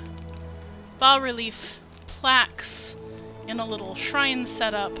bas-relief plaques in a little shrine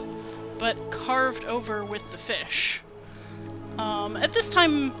setup, but carved over with the fish. At this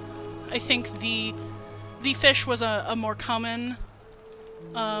time, I think the fish was a more common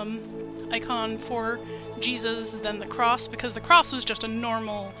icon for Jesus than the cross, because the cross was just a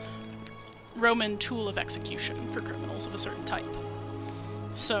normal Roman tool of execution for criminals of a certain type.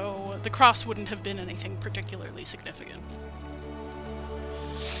 So the cross wouldn't have been anything particularly significant.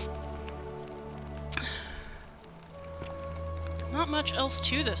 Not much else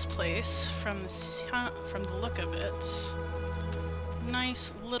to this place from the look of it.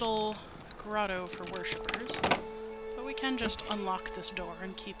 Nice little grotto for worshippers, but we can just unlock this door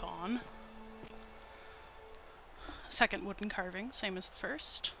and keep on. Second wooden carving, same as the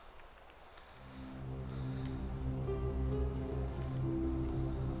first.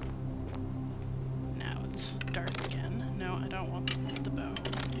 Now it's dark again. No, I don't want the bow.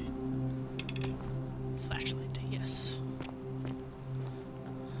 Flashlight, yes.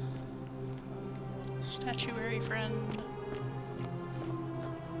 Little statuary friend.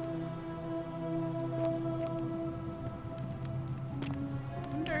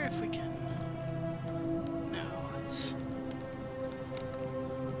 If we can. No, it's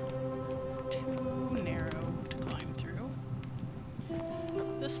too narrow to climb through.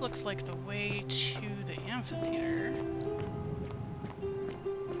 This looks like the way to the amphitheater.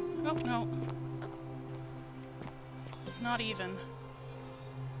 Oh, no. Not even.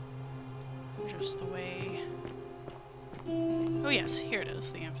 Just the way... Oh yes, here it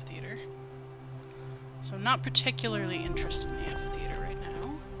is, the amphitheater. So I'm not particularly interested in the amphitheater right now.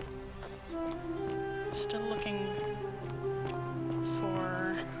 Still looking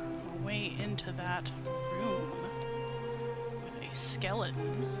for a way into that room with a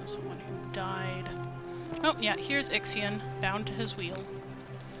skeleton, so someone who died. Oh yeah, here's Ixion, bound to his wheel.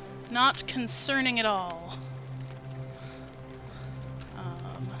 Not concerning at all.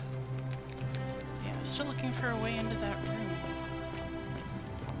 Yeah, still looking for a way into that room.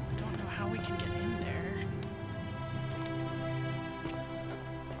 Don't know how we can get in there.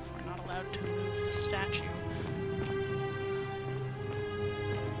 If we're not allowed to move the statue.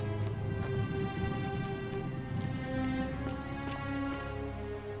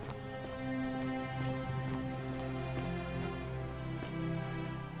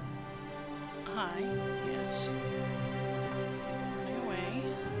 Hi, yes. Running away.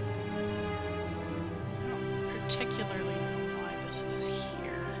 I don't particularly know why this is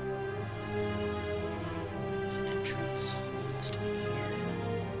here. This entrance needs to be here.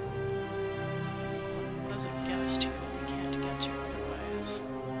 What does it get us to that we can't get to otherwise?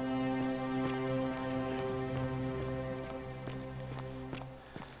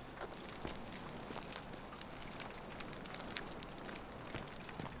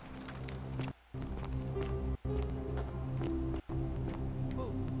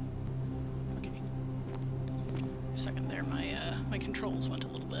 For a second there, my controls went a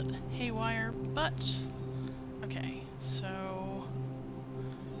little bit haywire, but okay, so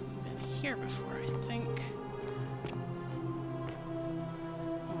been here before, I think.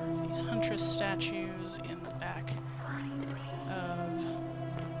 More of these huntress statues in the back of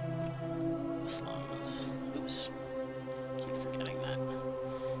the slums. Oops. Keep forgetting that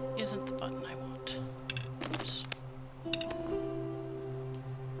isn't the button I want. Oops.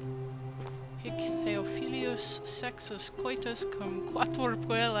 Hic Theophilius sexus coitus cum quattuor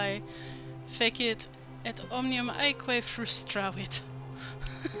puellae fecit et omnium aeque frustravit.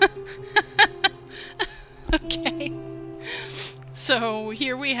 Okay. So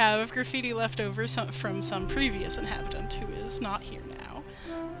here we have graffiti left over from some previous inhabitant who is not here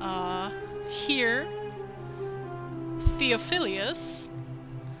now. Here, Theophilius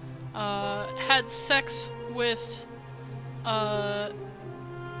had sex with 4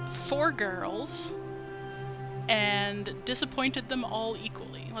 girls and disappointed them all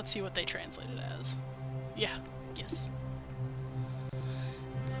equally. Let's see what they translate it as. Yeah, yes. I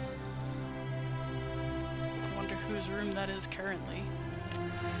wonder whose room that is currently.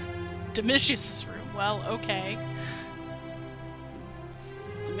 Domitius's room. Well, okay.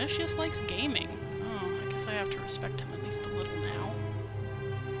 Domitius likes gaming. Oh, I guess I have to respect him at least a little now.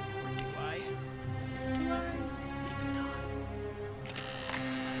 Or do I? Do I? Maybe not.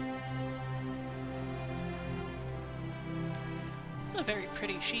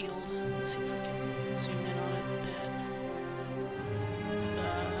 pretty shield. Let's see if we can zoom in on it a bit.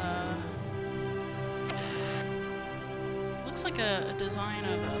 Looks like a design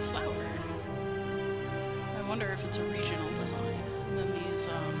of a flower. I wonder if it's a regional design. And then these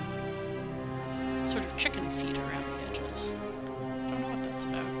sort of chicken feet around the edges. I don't know what that's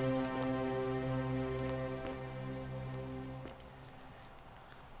about.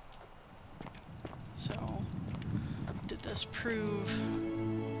 So, did this prove...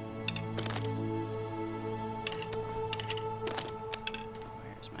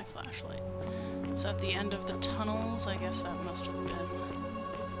 Where's my flashlight? Is that the end of the tunnels? I guess that must have been...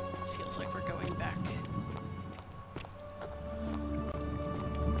 Feels like we're going back.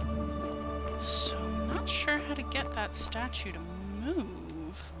 So, I'm not sure how to get that statue to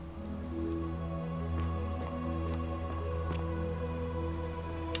move.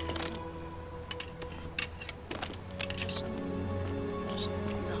 Just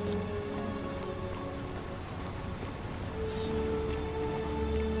nothing. So.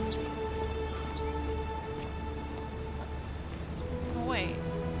 Oh, wait.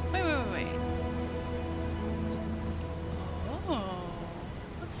 Wait. Oh,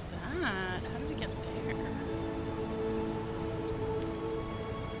 what's that? How did we get there?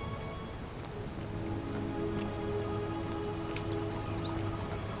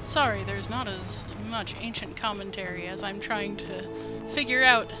 Sorry, there's not as much ancient commentary as I'm trying to figure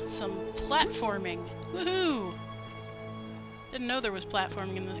out some platforming. Woohoo! Didn't know there was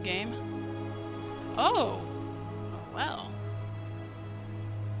platforming in this game. Oh! Oh, well.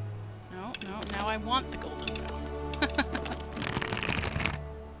 No, now I want the golden bell.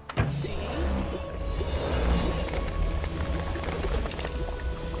 Let's see.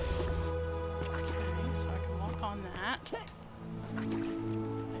 Okay, so I can walk on that.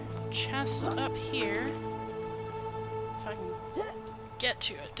 There's a chest up here. If I can get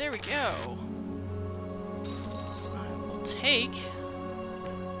to it. There we go. I will take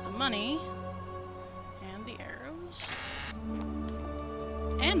the money and the arrows.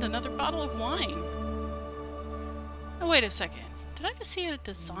 And another bottle of wine. Oh, wait a second. Did I just see a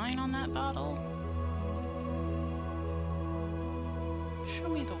design on that bottle? Show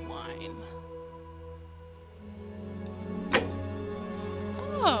me the wine.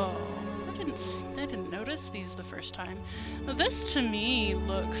 Oh, I didn't notice these the first time. Now, this to me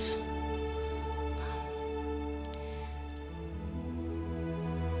looks...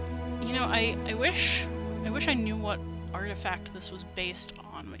 You know, I wish I knew what artifact this was based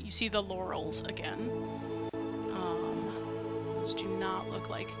on. But you see the laurels again. Those do not look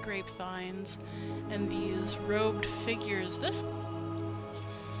like grapevines. And these robed figures. This...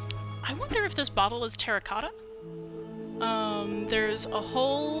 I wonder if this bottle is terracotta? There's a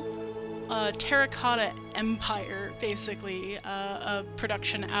whole terracotta empire, basically, a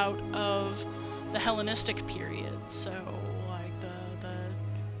production out of the Hellenistic period, so like the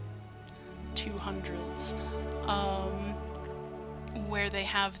 200s, where they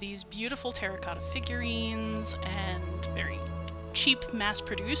have these beautiful terracotta figurines and very cheap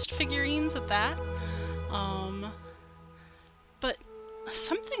mass-produced figurines at that. But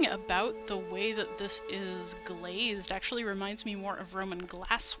something about the way that this is glazed actually reminds me more of Roman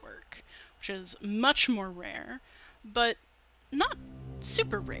glasswork, which is much more rare, but not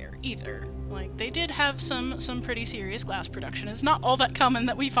super rare either. Like, they did have some pretty serious glass production. It's not all that common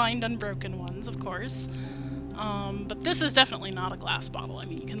that we find unbroken ones, of course. But this is definitely not a glass bottle. I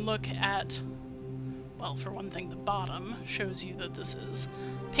mean, you can look at, well, for one thing, the bottom shows you that this is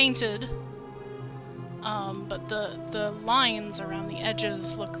painted. But the lines around the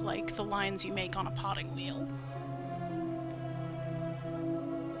edges look like the lines you make on a potting wheel.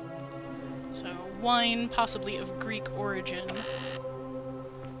 So, wine, possibly of Greek origin.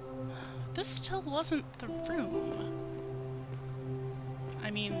 This still wasn't the room.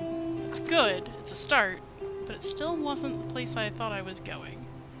 I mean, it's good, it's a start, but it still wasn't the place I thought I was going.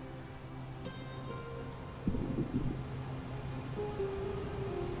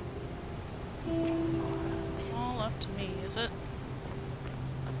 It's all up to me, is it?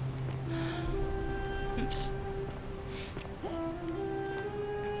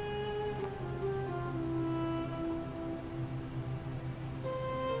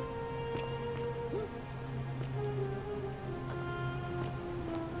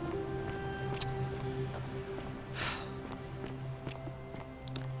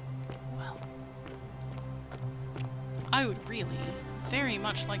 I would really, very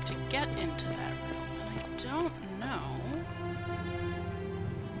much like to get into that room, and I don't know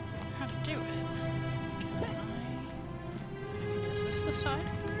how to do it. Can I... Is this the side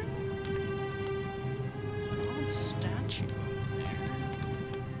of the room? There's an odd statue up there.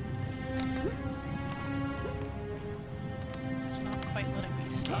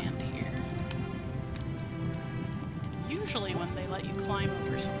 usually when they let you climb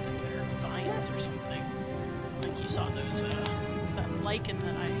over something, there are vines or something. Like you saw those, that lichen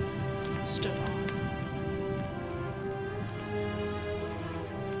that I stood on.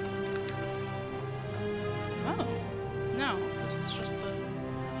 Oh, no, this is just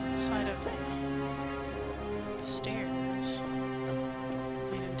the side of the stairs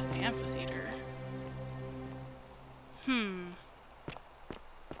leading to the amphitheater.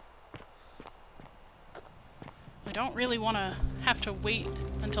 I don't really want to have to wait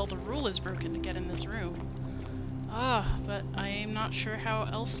until the rule is broken to get in this room. But I am not sure how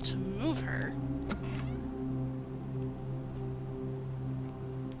else to move her.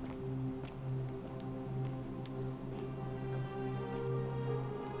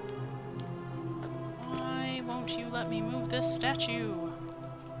 Why won't you let me move this statue?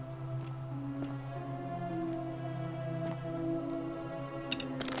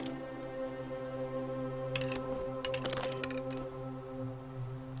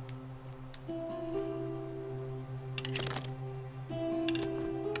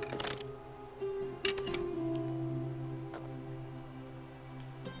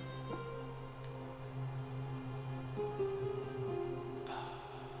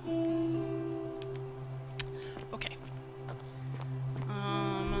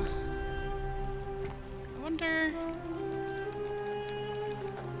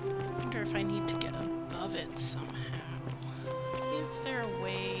 If I need to get above it somehow. Is there a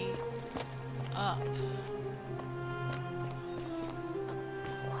way up?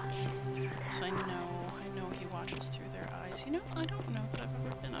 So I know he watches through their eyes. You know, I don't know that I've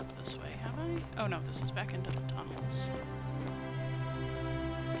ever been up this way, have I? Oh no, this is back into the tunnels.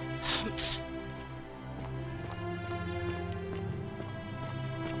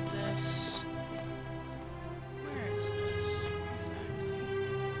 This... Where is this exactly?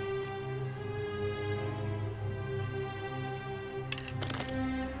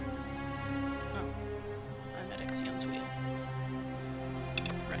 Wheel.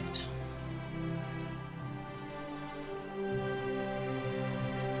 Right.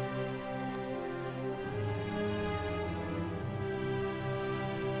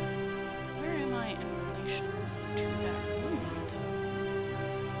 Where am I in relation to that room, though?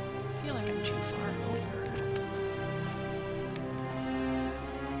 I feel like I'm too far over.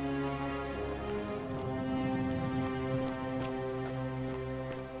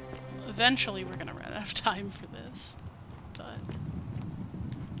 Eventually we're gonna run out of time for this, but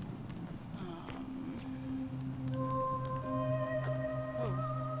oh,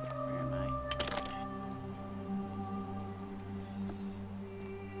 where am I?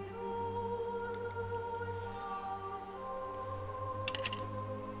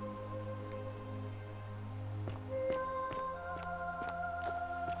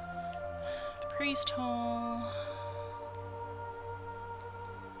 The priest hole.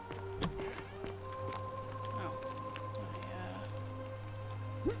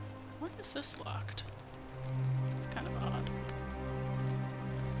 Is this locked? It's kind of odd.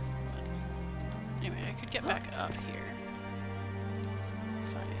 But anyway, I could get back up here.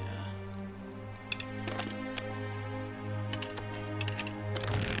 If I,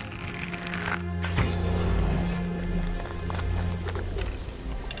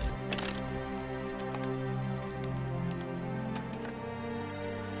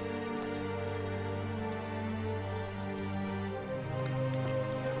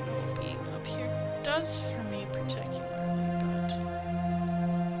 does for me particularly, but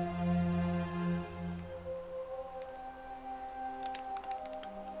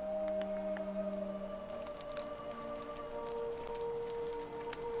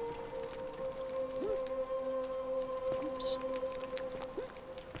oops.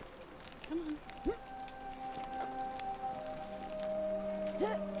 Come on.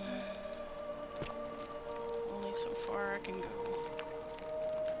 Only so far I can go.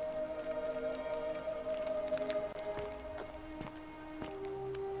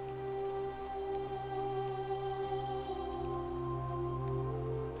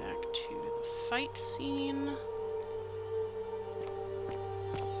 Fight scene.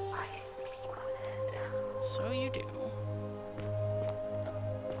 So you do.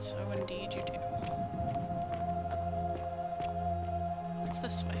 So indeed you do. What's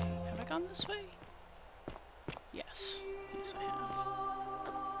this way? Have I gone this way? Yes. Yes, I have.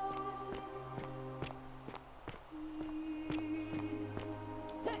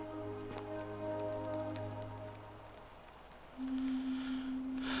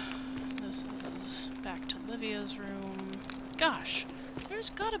 Back to Livia's room. Gosh,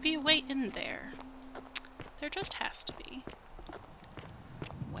 there's gotta be a way in there. There just has to be.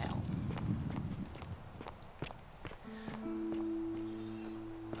 Well.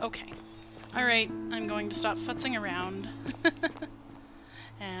 Okay. Alright, I'm going to stop futzing around.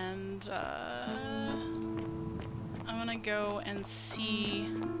 And, I'm gonna go and see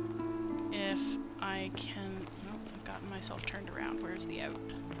if I can... Oh, I've gotten myself turned around. Where's the out?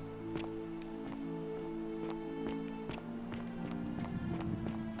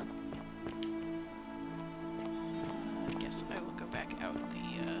 I guess I will go back out the,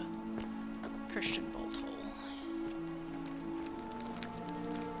 Christian bolt hole.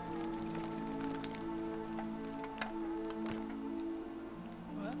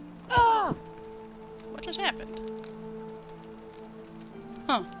 What? Ah! What just happened?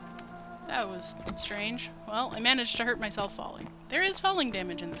 Huh. That was strange. Well, I managed to hurt myself falling. There is falling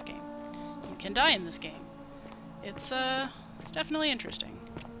damage in this game. You can die in this game. It's definitely interesting.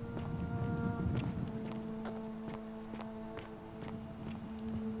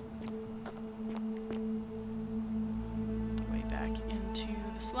 Way back into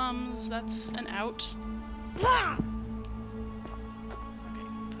the slums. That's an out. Okay,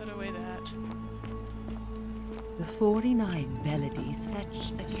 put away that. The 49 melodies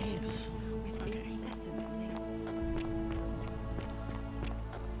fetch Yes, again. yes. With Okay. incessant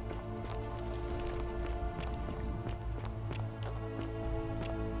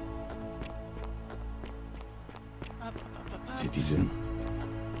Up, up, up, up. Citizen.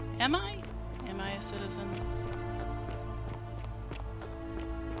 Am I? Am I a citizen?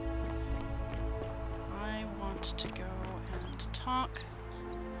 I want to go and talk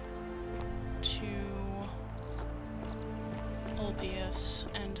to Ulpius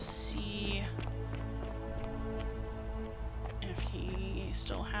and see if he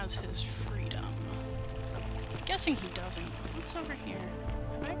still has his freedom. I'm guessing he doesn't. What's over here?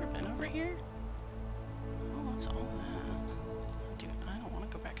 Have I ever been over here? Oh, what's all that? Dude, I don't want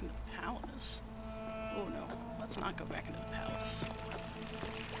to go back into the palace. Oh no, let's not go back into the palace.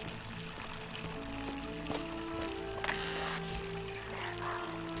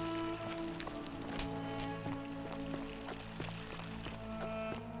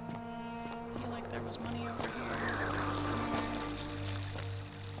 I feel like there was money over here. There.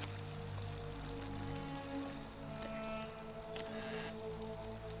 Okay.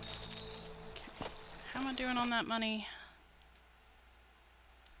 How am I doing on that money?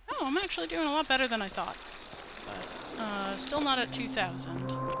 Oh, I'm actually doing a lot better than I thought. But, still not at 2,000.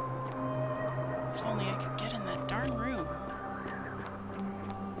 If only I could get in that darn room.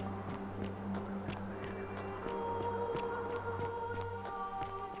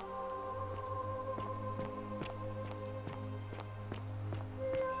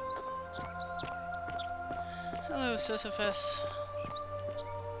 Hello, Sisyphus.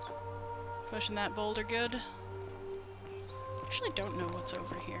 Pushing that boulder good? I actually don't know what's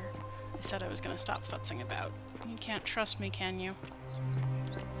over here. I said I was gonna stop futzing about. You can't trust me, can you?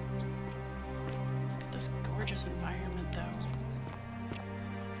 Look at this gorgeous environment, though.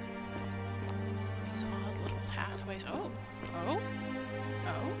 These odd little pathways. Oh! Oh?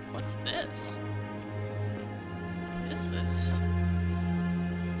 Oh? What's this? What is this?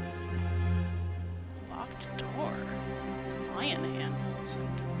 Locked door. Lion handles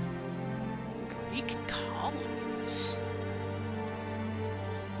and Greek columns.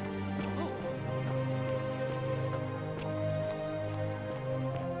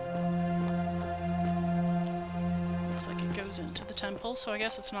 Looks like it goes into the temple, so I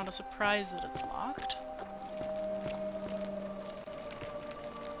guess it's not a surprise that it's locked.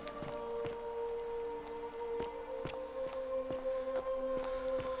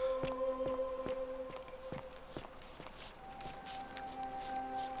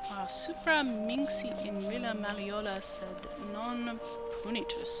 Supra minxi in villa maliola sed non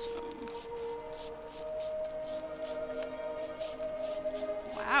punitus.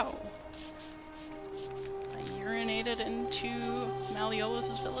 Wow. I urinated into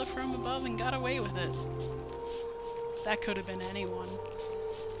Malleolus' villa from above and got away with it. That could have been anyone.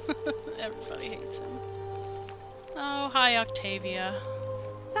 Everybody hates him. Oh, hi Octavia.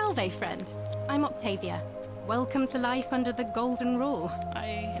 Salve, friend. I'm Octavia. Welcome to life under the Golden Rule.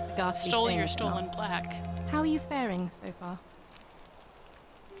 I It's a ghastly stole thing, your is it stolen not? black. How are you faring so far?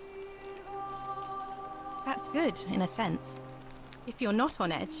 That's good, in a sense. If you're not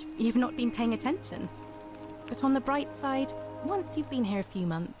on edge, you've not been paying attention. But on the bright side, once you've been here a few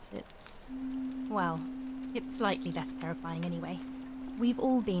months, well, it's slightly less terrifying anyway. We've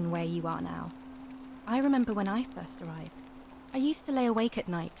all been where you are now. I remember when I first arrived. I used to lay awake at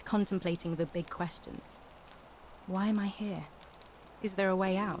night contemplating the big questions. Why am I here? Is there a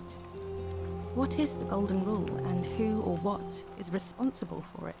way out? What is the Golden Rule, and who or what is responsible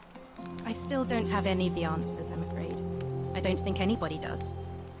for it? I still don't have any of the answers, I'm afraid. I don't think anybody does.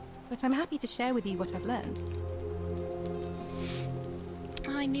 but I'm happy to share with you what I've learned.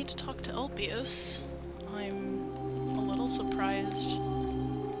 I need to talk to Ulpius. I'm a little surprised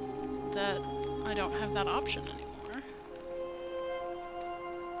that I don't have that option anymore.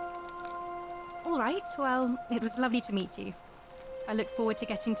 Alright, well, it was lovely to meet you. I look forward to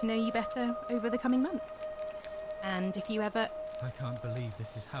getting to know you better over the coming months. And if you ever... I can't believe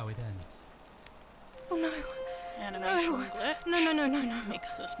this is how it ends. Oh no. Animation glitch. No.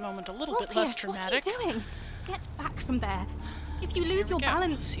 Makes this moment a little bit less dramatic. What are you doing? Get back from there. If you lose your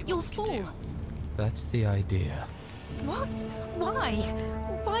balance, you'll fall. That's the idea. What? Why?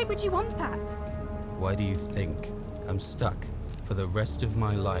 Why would you want that? Why do you think I'm stuck for the rest of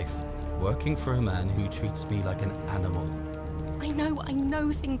my life working for a man who treats me like an animal? I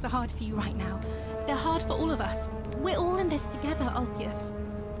know things are hard for you right now. They're hard for all of us. We're all in this together, Ulpius.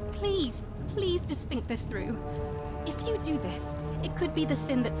 Please just think this through. If you do this, it could be the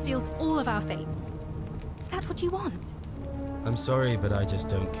sin that seals all of our fates. Is that what you want? I'm sorry, but I just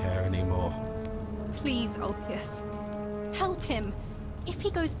don't care anymore. Please, Ulpius. Help him. If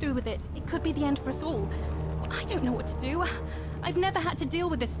he goes through with it, it could be the end for us all. I don't know what to do. I've never had to deal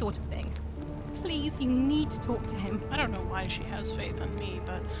with this sort of thing. Please, you need to talk to him. I don't know why she has faith in me,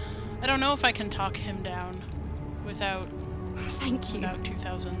 but I don't know if I can talk him down without... Thank you. Without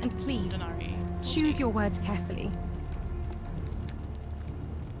 2,000 And please, denarii. choose your words carefully.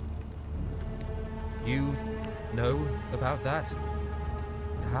 You know about that?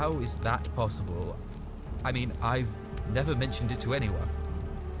 How is that possible? I mean, I've never mentioned it to anyone.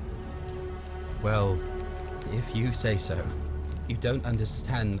 Well, if you say so. You don't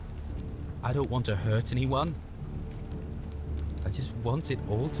understand. I don't want to hurt anyone. I just want it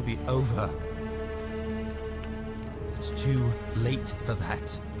all to be over. It's too late for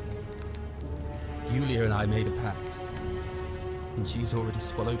that. Yulia and I made a pact, and she's already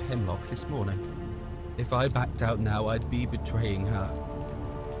swallowed hemlock this morning. If I backed out now, I'd be betraying her.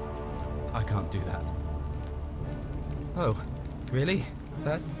 I can't do that. Oh, really?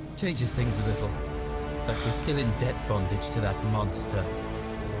 That changes things a little. But we're still in debt bondage to that monster.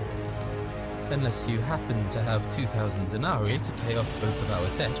 Unless you happen to have 2,000 denarii to pay off both of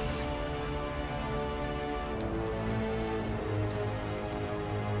our debts.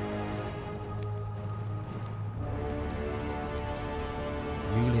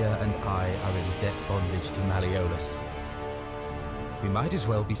 Yulia and I are in debt bondage to Malleolus. We might as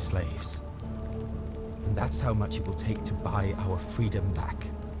well be slaves. And that's how much it will take to buy our freedom back.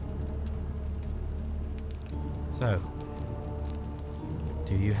 So,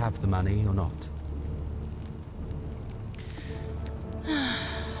 do you have the money or not?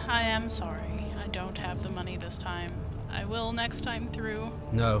 I am sorry. I don't have the money this time. I will next time through.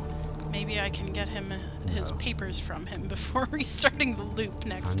 No. Maybe I can get him his papers from him before restarting the loop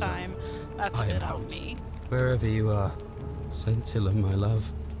next time. That's a bit on me. Wherever you are, Scintilla, my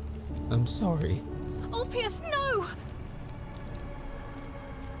love. I'm sorry. Ulpius, no!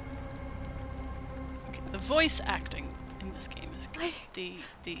 Okay, the voice acting in this game is good. The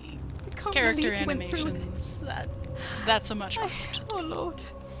character animations, that's a much better. Oh Lord.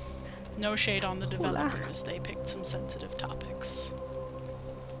 No shade on the developers, they picked some sensitive topics.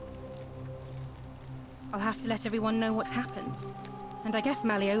 I'll have to let everyone know what happened. And I guess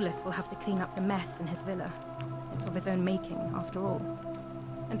Malleolus will have to clean up the mess in his villa. It's of his own making, after all.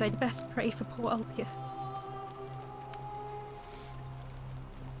 And I'd best pray for poor Ulpius.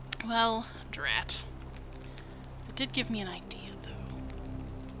 Well, drat. It did give me an idea, though.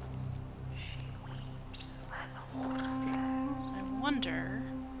 I wonder...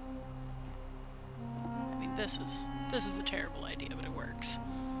 I mean, this is a terrible idea, but it works.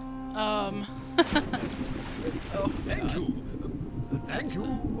 Oh, thank you. Thank you.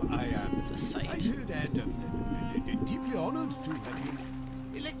 I am delighted and deeply honored to have been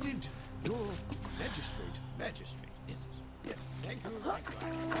elected your magistrate. Yes. Thank you.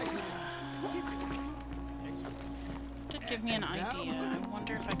 Did give me an idea. I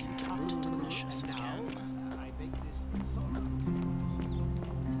wonder if I can talk to Domitius again.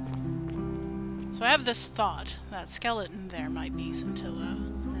 So I have this thought that skeleton there might be Scintilla.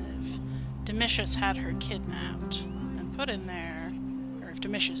 If Domitius had her kidnapped and put in there, or if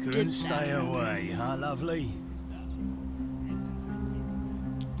Domitius couldn't stay away, huh, lovely?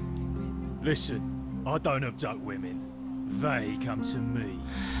 Listen, I don't abduct women. They come to me,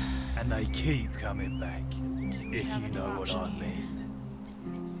 and they keep coming back, if you know what I mean.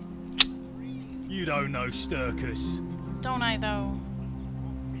 You don't know Sturkus. Don't I, though?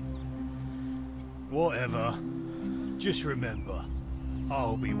 Whatever. Just remember,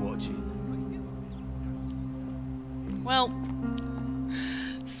 I'll be watching. Well,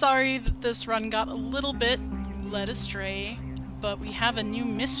 Sorry that this run got a little bit led astray, but we have a new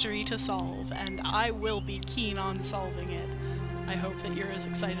mystery to solve, and I will be keen on solving it. I hope that you're as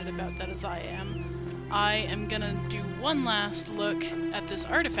excited about that as I am. I am gonna do one last look at this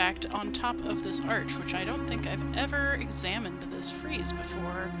artifact on top of this arch, which I don't think I've ever examined this frieze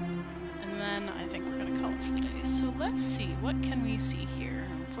before. And then I think we're gonna call it for the day. So let's see, what can we see here?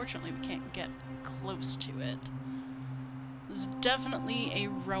 Unfortunately, we can't get close to it. There's definitely a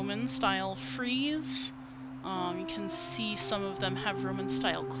Roman-style frieze. You can see some of them have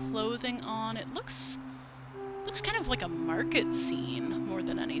Roman-style clothing on. It looks kind of like a market scene more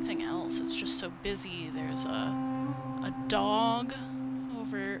than anything else. It's just so busy. There's a dog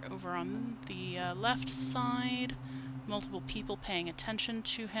over on the left side. Multiple people paying attention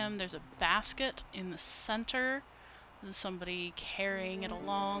to him. There's a basket in the center. There's somebody carrying it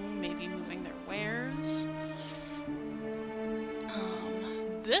along, maybe moving their wares.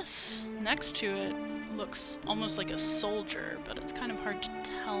 This next to it looks almost like a soldier, but it's kind of hard to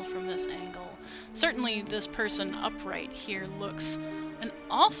tell from this angle. Certainly this person upright here looks an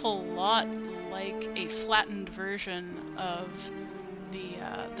awful lot like a flattened version of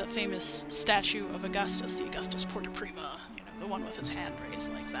the famous statue of Augustus, the Augustus Porta Prima, you know, the one with his hand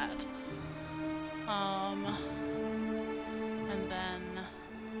raised like that. And then,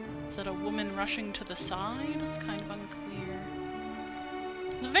 is that a woman rushing to the side? It's kind of unclear.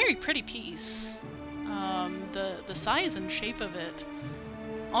 It's a very pretty piece. The size and shape of it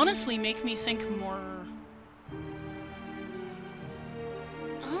honestly make me think more...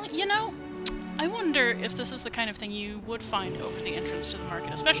 you know, I wonder if this is the kind of thing you would find over the entrance to the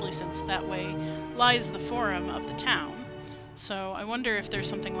market, especially since that way lies the forum of the town. So I wonder if there's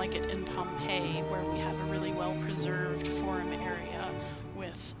something like it in Pompeii, where we have a really well-preserved forum area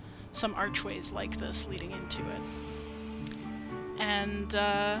with some archways like this leading into it. And,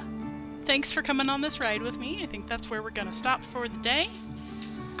 thanks for coming on this ride with me. I think that's where we're gonna stop for the day.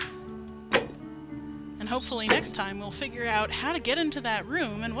 And hopefully next time we'll figure out how to get into that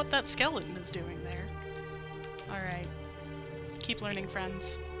room and what that skeleton is doing there. Alright. Keep learning,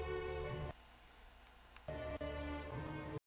 friends.